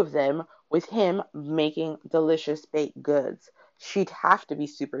two of them, with him making delicious baked goods. She'd have to be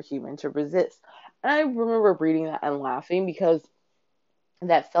superhuman to resist. And I remember reading that and laughing because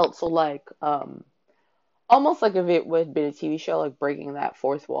that felt so like almost like if it would have been a TV show, like breaking that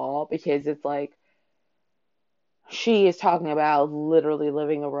fourth wall, because it's like she is talking about literally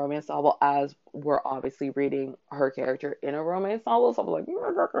living a romance novel as we're obviously reading her character in a romance novel. So I'm like,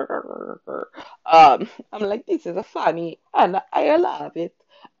 I'm like, this is a funny and I love it.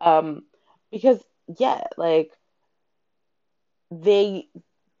 Um, because yeah, like they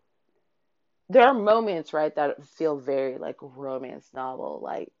there are moments, right, that feel very like romance novel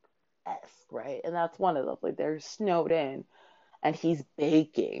like esque, right? And that's one of them. Like they're snowed in and he's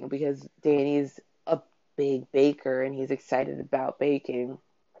baking because Danny's a big baker and he's excited about baking.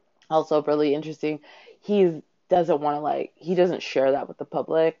 Also really interesting. He doesn't want to like he doesn't share that with the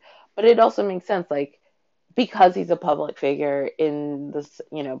public, but it also makes sense like because he's a public figure in this,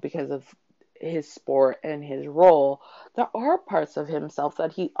 because of his sport and his role, there are parts of himself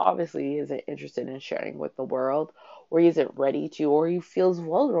that he obviously isn't interested in sharing with the world, or he isn't ready to, or he feels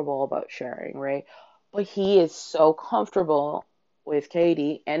vulnerable about sharing, right? But he is so comfortable with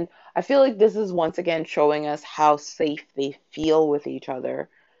Katie, and I feel like this is once again showing us how safe they feel with each other,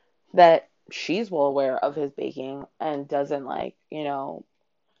 that she's well aware of his baking and doesn't like,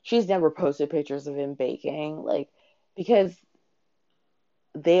 she's never posted pictures of him baking, like, because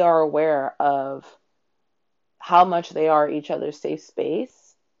they are aware of how much they are each other's safe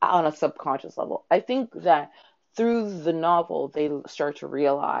space on a subconscious level. I think that through the novel, they start to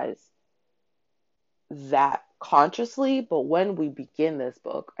realize that consciously, but when we begin this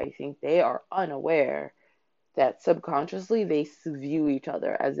book, I think they are unaware that subconsciously they view each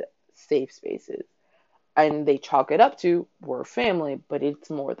other as safe spaces. And they chalk it up to we're family, but it's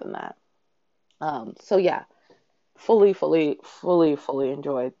more than that. So yeah, fully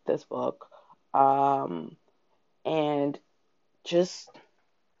enjoyed this book. Um, and just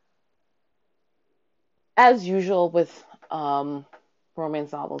as usual with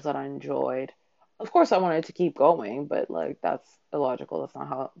romance novels that I enjoyed, of course I wanted to keep going, but like that's illogical. That's not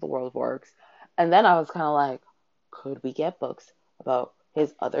how the world works. And then I was kind of like, could we get books about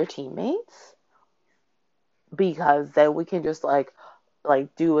his other teammates? Because then we can just like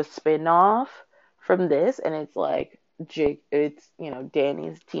do a spin-off from this, and it's like Jake, it's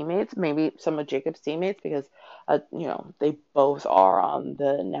Danny's teammates, maybe some of Jacob's teammates, because they both are on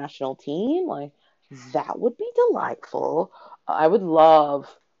the national team. Like that would be delightful. I would love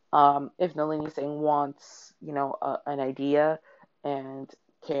if Nalini Singh wants an idea and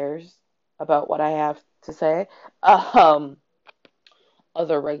cares about what I have to say. Um,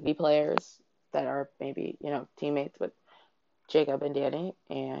 Other rugby players that are maybe teammates with Jacob and Danny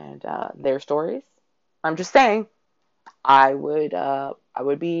and their stories. I'm just saying, I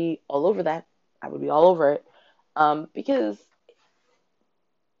would be all over that. I would be all over it, because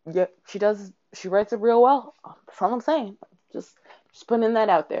yeah, she writes it real well. That's all I'm saying. Just just putting that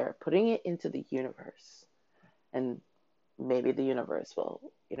out there, putting it into the universe, and maybe the universe will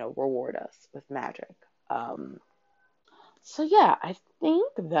reward us with magic. Um, so yeah, I think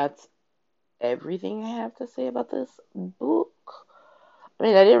that's everything I have to say about this book. I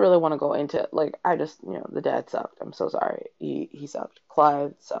mean, I didn't really want to go into it. Like, I just, the dad sucked. I'm so sorry. He sucked.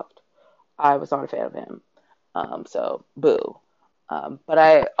 Clive sucked. I was not a fan of him. So boo. But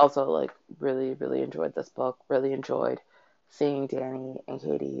I also like really enjoyed this book. Really enjoyed seeing Danny and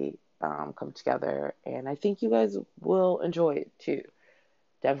Katie come together, and I think you guys will enjoy it too.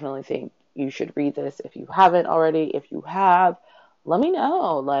 Definitely think you should read this if you haven't already. If you have, let me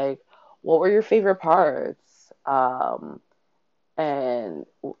know. Like, what were your favorite parts? And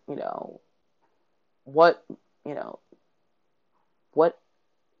what you know what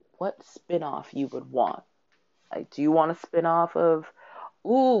what spin-off you would want. Like, do you want a spin-off of,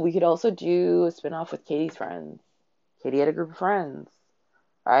 ooh, we could also do a spin-off with Katie's friends. Katie had a group of friends,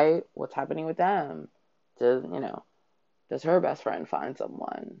 right? What's happening with them? Does her best friend find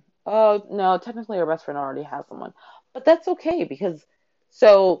someone? Oh no, technically her best friend already has someone, but that's okay because,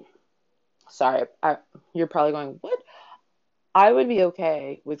 so sorry, you're probably going, what? I would be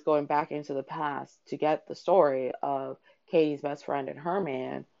okay with going back into the past to get the story of Katie's best friend and her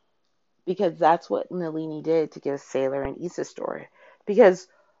man, because that's what Nalini did to give Sailor and Issa's story. Because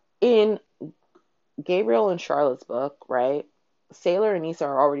in Gabriel and Charlotte's book, right, Sailor and Issa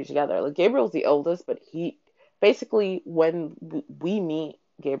are already together. Like Gabriel's the oldest, but he basically, when we meet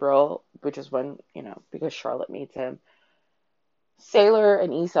Gabriel, which is when, because Charlotte meets him, Sailor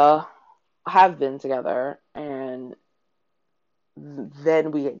and Issa have been together, and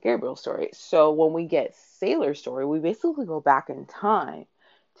then we get Gabriel's story. So when we get Sailor's story, we basically go back in time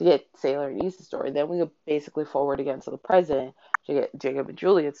to get Sailor and Issa's story. Then we go basically forward again to the present to get Jacob and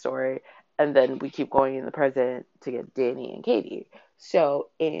Juliet's story. And then we keep going in the present to get Danny and Katie. So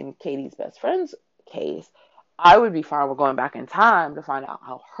in Katie's best friend's case, I would be fine with going back in time to find out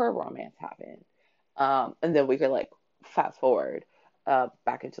how her romance happened. And then we could like fast forward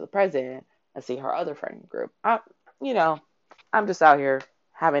back into the present and see her other friend group. You know, I'm just out here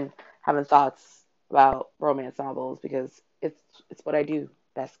having having thoughts about romance novels because it's what I do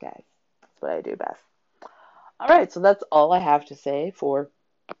best, guys. It's what I do best. All right, so that's all I have to say for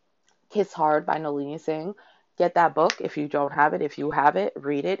Kiss Hard by Nalini Singh. Get that book if you don't have it. If you have it,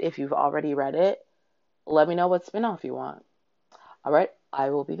 read it. If you've already read it, let me know what spinoff you want. All right,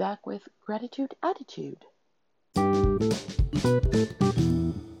 I will be back with Gratitude Attitude.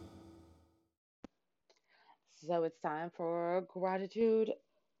 So it's time for Gratitude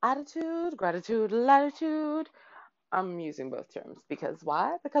Attitude, Gratitude Latitude. I'm using both terms because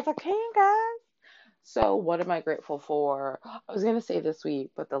why? Because I can, guys. So, what am I grateful for? I was going to say this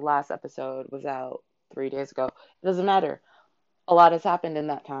week, but the last episode was out 3 days ago. It doesn't matter. A lot has happened in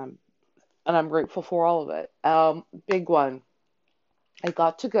that time, and I'm grateful for all of it. Big one. I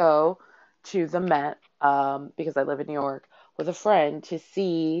got to go to the Met because I live in New York with a friend to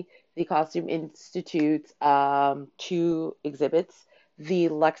see the Costume Institute's two exhibits, the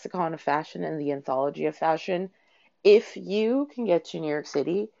Lexicon of Fashion and the Anthology of Fashion. If you can get to New York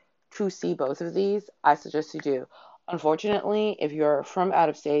City to see both of these, I suggest you do. Unfortunately, if you're from out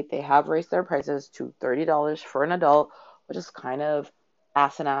of state, they have raised their prices to $30 for an adult, which is kind of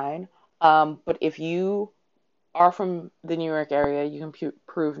asinine. But if you are from the New York area, you can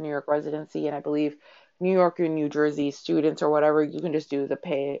prove New York residency, and I believe New York and New Jersey students or whatever, you can just do the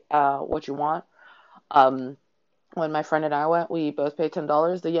pay what you want. Um, when my friend and I went, we both paid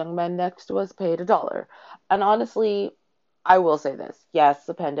 $10. The young man next to us paid $1. And honestly, I will say this. Yes,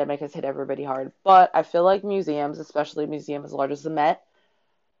 the pandemic has hit everybody hard, but I feel like museums, especially a museum as large as the Met,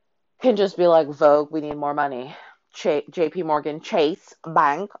 can just be like, Vogue, we need more money. JP Morgan Chase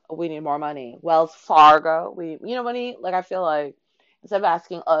Bank, we need more money. Wells Fargo, you know, money. Like, I feel like instead of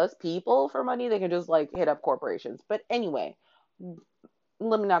asking us people for money, they can just like hit up corporations. But anyway,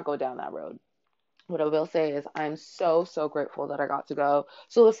 let me not go down that road. What I will say is I'm so, so grateful that I got to go.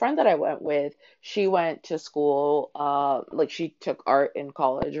 So the friend that I went with, she went to school, like she took art in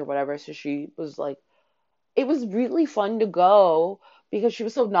college or whatever. So she was like, it was really fun to go because she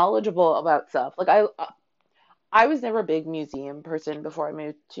was so knowledgeable about stuff. Like I was never a big museum person before I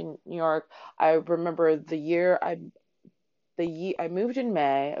moved to New York. I remember the year I moved in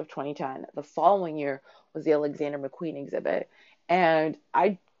May of 2010. The following year was the Alexander McQueen exhibit, and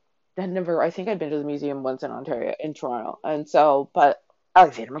I think I'd been to the museum once in Ontario, in Toronto. And so, but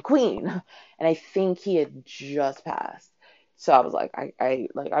Alexander McQueen, and I think he had just passed. So I was like,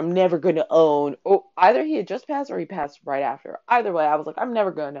 I'm never going to own, oh, either he had just passed or he passed right after. Either way, I was like, I'm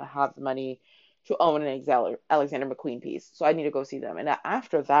never going to have the money to own an Alexander McQueen piece. So I need to go see them. And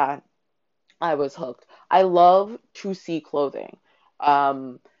after that, I was hooked. I love to see clothing.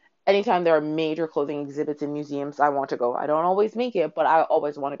 Um, Anytime there are major clothing exhibits in museums, I want to go. I don't always make it, but I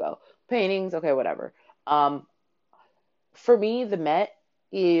always want to go. Paintings, okay, whatever. Um, for me, the Met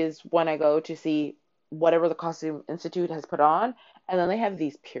is when I go to see whatever the Costume Institute has put on, and then they have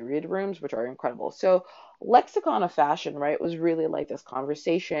these period rooms, which are incredible. So, Lexicon of Fashion, right, was really like this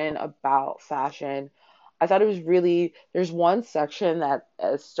conversation about fashion. I thought it was really, there's one section that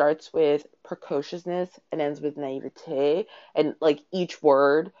starts with precociousness and ends with naivete, and like each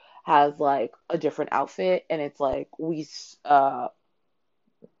word has like a different outfit, and it's like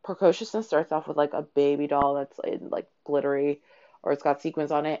precociousness starts off with like a baby doll that's in like glittery or it's got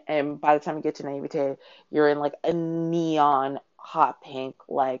sequins on it, and by the time you get to naivete, you're in like a neon hot pink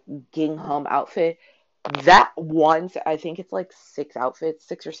like gingham outfit. That one, I think it's like six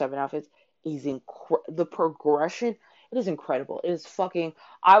or seven outfits, is the progression. It is incredible. It is fucking.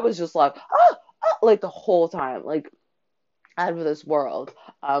 I was just like, like the whole time, like out of this world.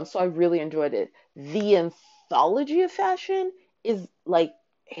 So I really enjoyed it. The anthology of fashion is like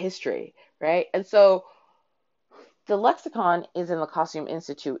history, right? And so the lexicon is in the Costume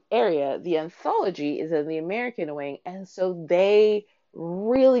Institute area. The anthology is in the American wing, and so they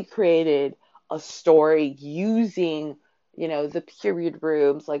really created a story using, the period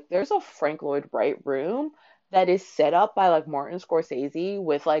rooms. Like there's a Frank Lloyd Wright room that is set up by like Martin Scorsese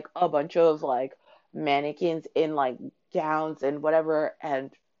with like a bunch of like mannequins in like gowns and whatever,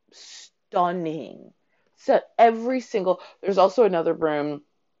 and stunning. So every single there's also another room,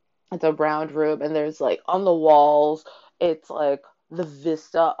 it's a round room, and there's like on the walls, it's like the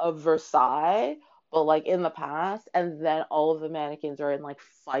vista of Versailles, but like in the past, and then all of the mannequins are in like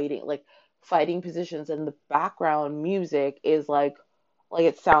fighting positions, and the background music is like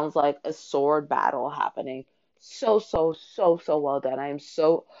it sounds like a sword battle happening. so well done. I'm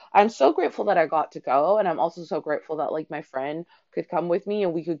so grateful that I got to go, and I'm also so grateful that like my friend could come with me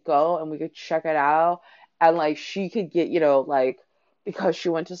and we could go and we could check it out, and like she could get, like, because she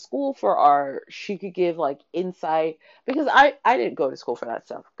went to school for art, she could give like insight, because I didn't go to school for that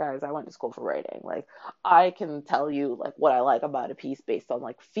stuff, guys. I went to school for writing. Like, I can tell you like what I like about a piece based on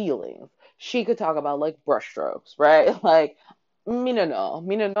like feelings. She could talk about like brushstrokes, right? Like, me no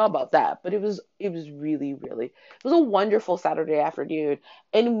know about that, but it was really, really, it was a wonderful Saturday afternoon,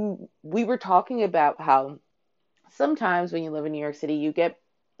 and we were talking about how sometimes when you live in New York City, you get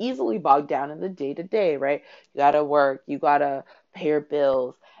easily bogged down in the day to day, right? You gotta work, you gotta pay your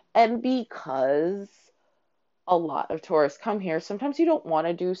bills, and because a lot of tourists come here, sometimes you don't want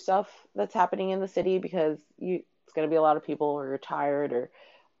to do stuff that's happening in the city because it's gonna be a lot of people, or you're tired,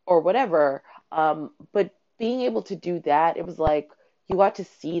 or whatever. But being able to do that, it was like you got to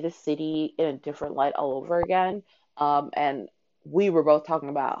see the city in a different light all over again. And we were both talking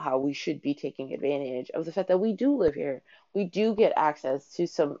about how we should be taking advantage of the fact that we do live here. We do get access to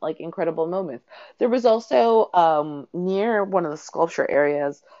some like incredible moments. There was also near one of the sculpture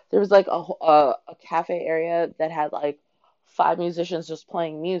areas, there was like a cafe area that had like five musicians just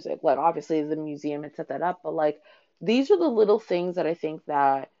playing music. Like, obviously the museum had set that up, but like these are the little things that I think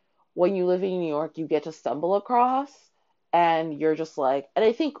that when you live in New York, you get to stumble across, and you're just like, and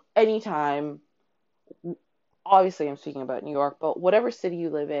I think anytime, obviously I'm speaking about New York, but whatever city you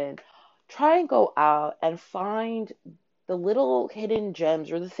live in, try and go out and find the little hidden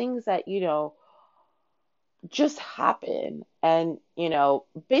gems, or the things that, just happen, and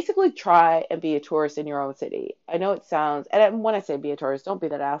basically try and be a tourist in your own city. I know it sounds, and when I say be a tourist, don't be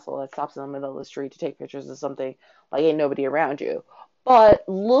that asshole that stops in the middle of the street to take pictures of something, like ain't nobody around you, but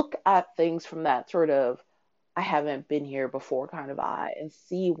look at things from that sort of I haven't been here before kind of eye, and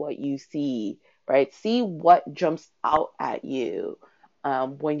see what you see, right? See what jumps out at you,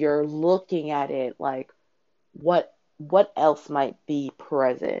 when you're looking at it, like what else might be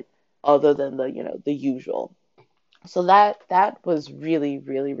present other than the usual. So that was really,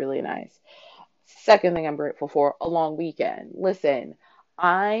 really, really nice. Second thing I'm grateful for, a long weekend. Listen,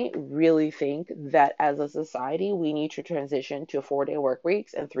 I really think that as a society, we need to transition to 4-day work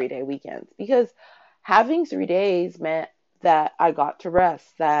weeks and 3-day weekends, because having 3 days meant that I got to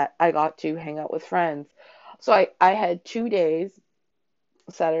rest, that I got to hang out with friends. So I had 2 days,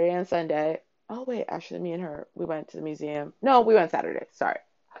 Saturday and Sunday. Oh wait, actually, me and her, we went to the museum. No, we went Saturday. Sorry.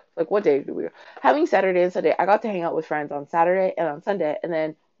 Like, what day did we go? Having Saturday and Sunday, I got to hang out with friends on Saturday and on Sunday, and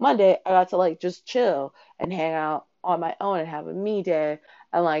then Monday I got to like just chill and hang out on my own and have a me day,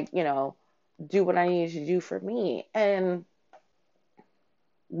 and like, do what I needed to do for me. And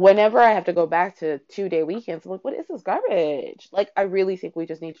whenever I have to go back to 2-day weekends, I'm like, what is this garbage? Like, I really think we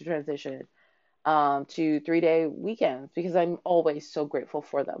just need to transition to 3-day weekends, because I'm always so grateful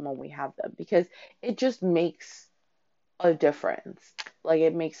for them when we have them, because it just makes a difference. Like,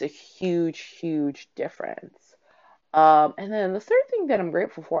 it makes a huge, huge difference. And then the third thing that I'm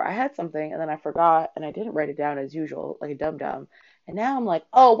grateful for, I had something and then I forgot and I didn't write it down as usual, like a dum dum. And now I'm like,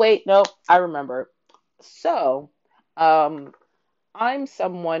 oh wait, no, I remember. So, um, I'm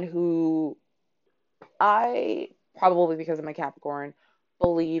someone who, I probably because I'm a Capricorn,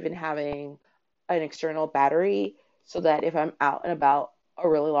 believe in having an external battery, so that if I'm out and about a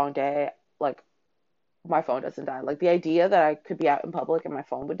really long day, like, my phone doesn't die. Like, the idea that I could be out in public and my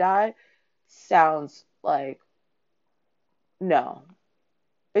phone would die sounds like no.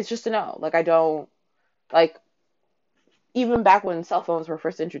 It's just a no. Like, I don't, like, even back when cell phones were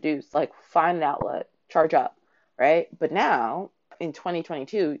first introduced, like, find an outlet, charge up, right? But now in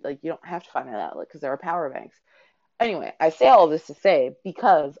 2022, like, you don't have to find an outlet because there are power banks. Anyway, I say all of this to say,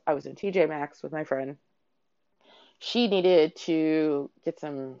 because I was in TJ Maxx with my friend. She needed to get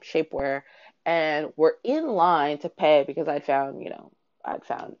some shapewear, and we're in line to pay because I'd found new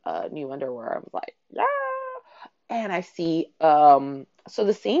underwear. I was like, yeah. And I see, so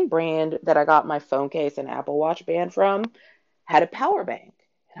the same brand that I got my phone case and Apple Watch band from had a power bank.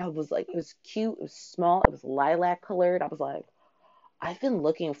 And I was like, it was cute, it was small, it was lilac colored. I was like, I've been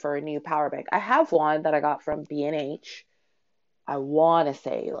looking for a new power bank. I have one that I got from B&H. I want to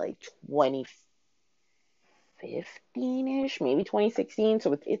say like 2015-ish, maybe 2016.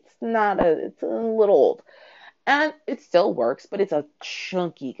 So it's a little old. And it still works, but it's a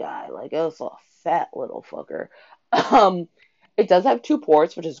chunky guy. Like, it's a fat little fucker. Um, it does have two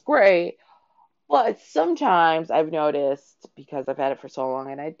ports, which is great, but sometimes I've noticed, because I've had it for so long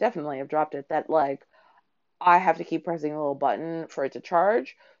and I definitely have dropped it, that like I have to keep pressing a little button for it to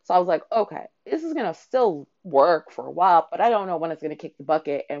charge. So I was like, okay, this is gonna still work for a while, but I don't know when it's gonna kick the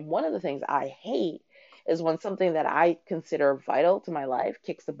bucket. And one of the things I hate is when something that I consider vital to my life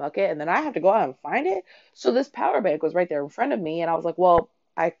kicks the bucket and then I have to go out and find it. So this power bank was right there in front of me and I was like, well,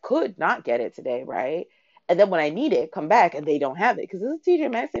 I could not get it today, right? And then when I need it, come back and they don't have it because this is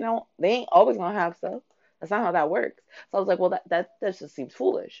TJ Maxx. They ain't always gonna have stuff. That's not how that works. So I was like, well, that just seems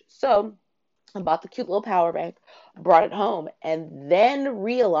foolish. So I bought the cute little power bank, brought it home, and then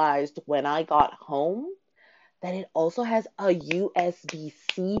realized when I got home that it also has a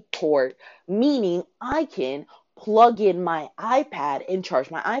USB-C port, meaning I can plug in my iPad and charge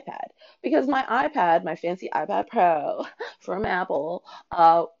my iPad. Because my iPad, my fancy iPad Pro from Apple,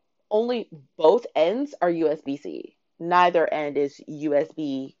 only both ends are USB-C. Neither end is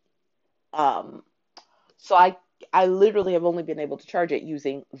USB. Um, so I literally have only been able to charge it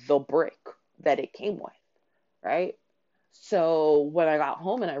using the brick that it came with, right? So when I got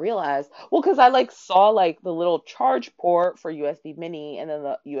home and I realized, well, because I like saw like the little charge port for USB mini and then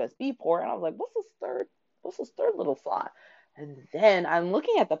the USB port, and I was like, what's this third little slot? And then I'm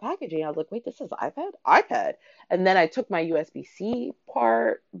looking at the packaging, I was like, wait, this is iPad? iPad. And then I took my USB-C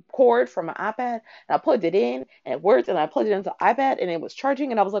part cord from my iPad and I plugged it in and it worked and I plugged it into the iPad and it was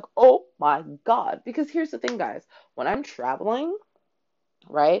charging and I was like, oh my God. Because here's the thing, guys, when I'm traveling,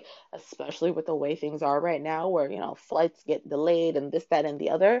 right? Especially with the way things are right now, where, flights get delayed and this, that, and the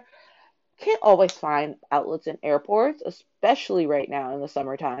other. Can't always find outlets in airports, especially right now in the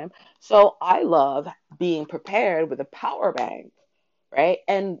summertime. So I love being prepared with a power bank, right?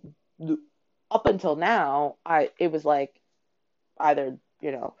 And up until now, it was like either,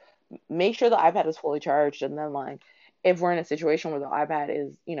 make sure the iPad is fully charged and then like if we're in a situation where the iPad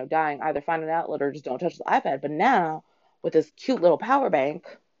is, dying, either find an outlet or just don't touch the iPad. But now with this cute little power bank,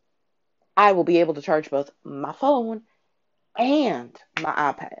 I will be able to charge both my phone and my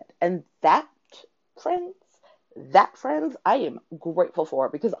iPad. And friends, friends, I am grateful for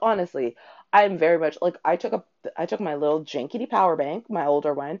because honestly, I am very much like I took my little jankety power bank, my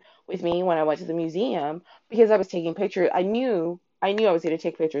older one, with me when I went to the museum because I was taking pictures. I knew I was going to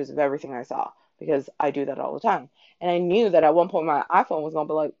take pictures of everything I saw because I do that all the time. And I knew that at one point my iPhone was going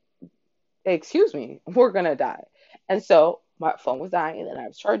to be like, excuse me, we're gonna die. And so my phone was dying, and then I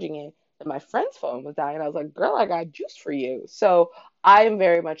was charging it, and my friend's phone was dying. And I was like, girl, I got juice for you. So I am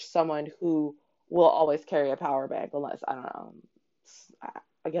very much someone who will always carry a power bank unless, I don't know,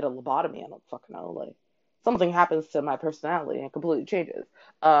 I get a lobotomy. I don't fucking know. Like, something happens to my personality and it completely changes.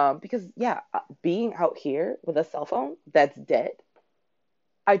 Because, yeah, being out here with a cell phone that's dead,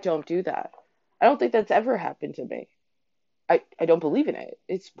 I don't do that. I don't think that's ever happened to me. I don't believe in it.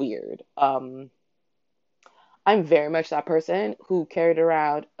 It's weird. I'm very much that person who carried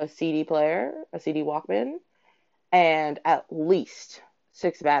around a CD player, a CD Walkman, and at least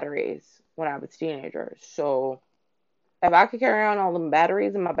six batteries when I was a teenager. So if I could carry around all the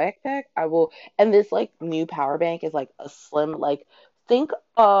batteries in my backpack, I will. And this like new power bank is like a slim, like think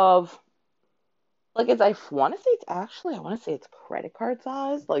of like I want to say it's credit card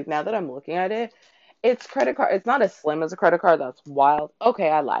size. Like now that I'm looking at it, it's credit card. It's not as slim as a credit card. That's wild. Okay,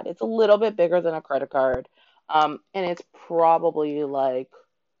 I lied. It's a little bit bigger than a credit card. And it's probably like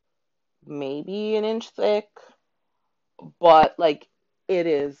maybe an inch thick, but like it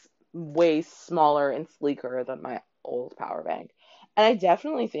is way smaller and sleeker than my old power bank. And I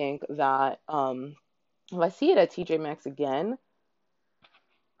definitely think that if I see it at TJ Maxx again,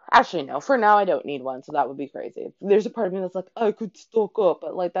 actually, no. For now, I don't need one, so that would be crazy. There's a part of me that's like, I could stock up,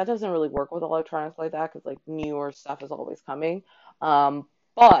 but like that doesn't really work with electronics like that because like newer stuff is always coming.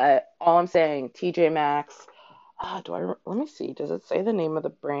 But all I'm saying, TJ Maxx. Let me see. Does it say the name of the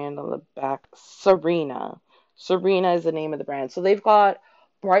brand on the back? Serena. Serena is the name of the brand. So they've got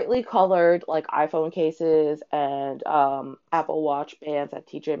brightly colored like iPhone cases and Apple Watch bands at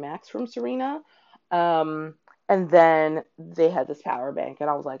TJ Maxx from Serena. Um, and then they had this power bank, and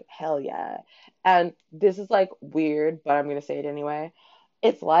I was like, hell yeah. And this is like weird, but I'm gonna say it anyway.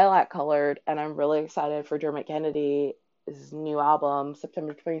 It's lilac colored, and I'm really excited for Dermot Kennedy's new album,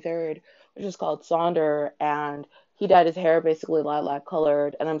 September 23rd, which is called Sonder. And he dyed his hair basically lilac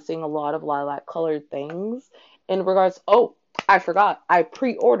colored, and I'm seeing a lot of lilac colored things in regards. Oh, I forgot. I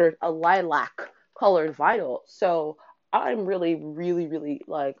pre-ordered a lilac colored vinyl, so I'm really, really, really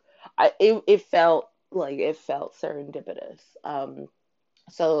like. It felt serendipitous.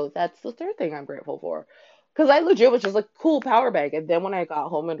 So that's the third thing I'm grateful for. Because I legit was just like, cool power bank. And then when I got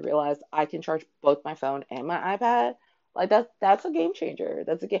home and realized I can charge both my phone and my iPad, like that's a game changer.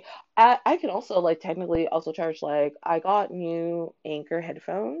 That's a game. I can also like technically also charge like I got new Anchor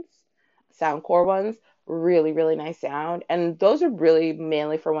headphones, Soundcore ones, really, really nice sound. And those are really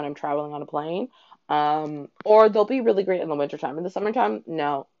mainly for when I'm traveling on a plane. Or they'll be really great in the wintertime. In the summertime,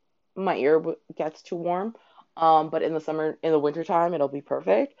 no. my ear gets too warm. But in the summer, in the winter time, it'll be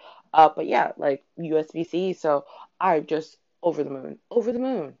perfect. But yeah, like USB-C. So I'm just over the moon, over the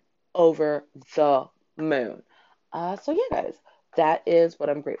moon, over the moon. So yeah, guys, that is what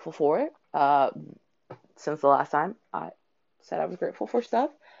I'm grateful for. Since the last time I said I was grateful for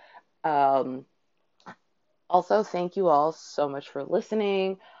stuff. Um, Also, thank you all so much for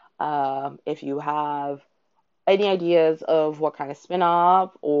listening. If you have any ideas of what kind of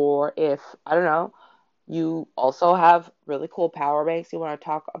spin-off, or if, I don't know, you also have really cool power banks you want to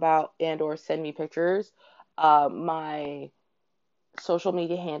talk about and or send me pictures, my social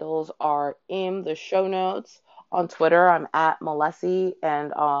media handles are in the show notes. On Twitter, I'm at Malesi,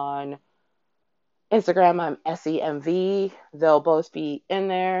 and on Instagram, I'm SEMV. They'll both be in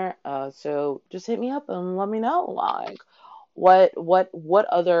there. So just hit me up and let me know, like, what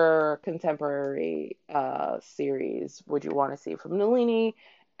other contemporary series would you want to see from Nalini,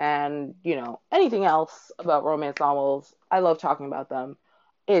 and anything else about romance novels. I love talking about them.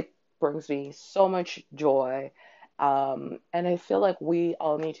 It brings me so much joy. And I feel like we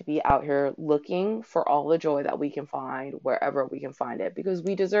all need to be out here looking for all the joy that we can find wherever we can find it, because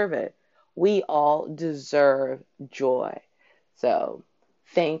we deserve it. We all deserve joy. So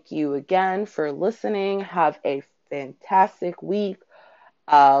thank you again for listening. Have a fantastic week.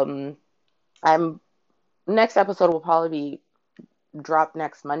 Um, I'm Next episode will probably be dropped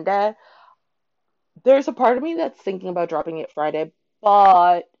next Monday. There's a part of me that's thinking about dropping it Friday,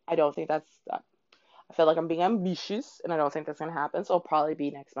 but I don't think that's. I feel like I'm being ambitious, and I don't think that's gonna happen. So it'll probably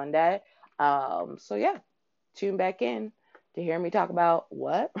be next Monday. So yeah, tune back in to hear me talk about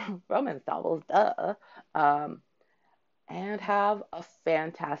what romance novels, duh. Um, and have a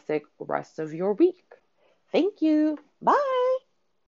fantastic rest of your week. Thank you. Bye.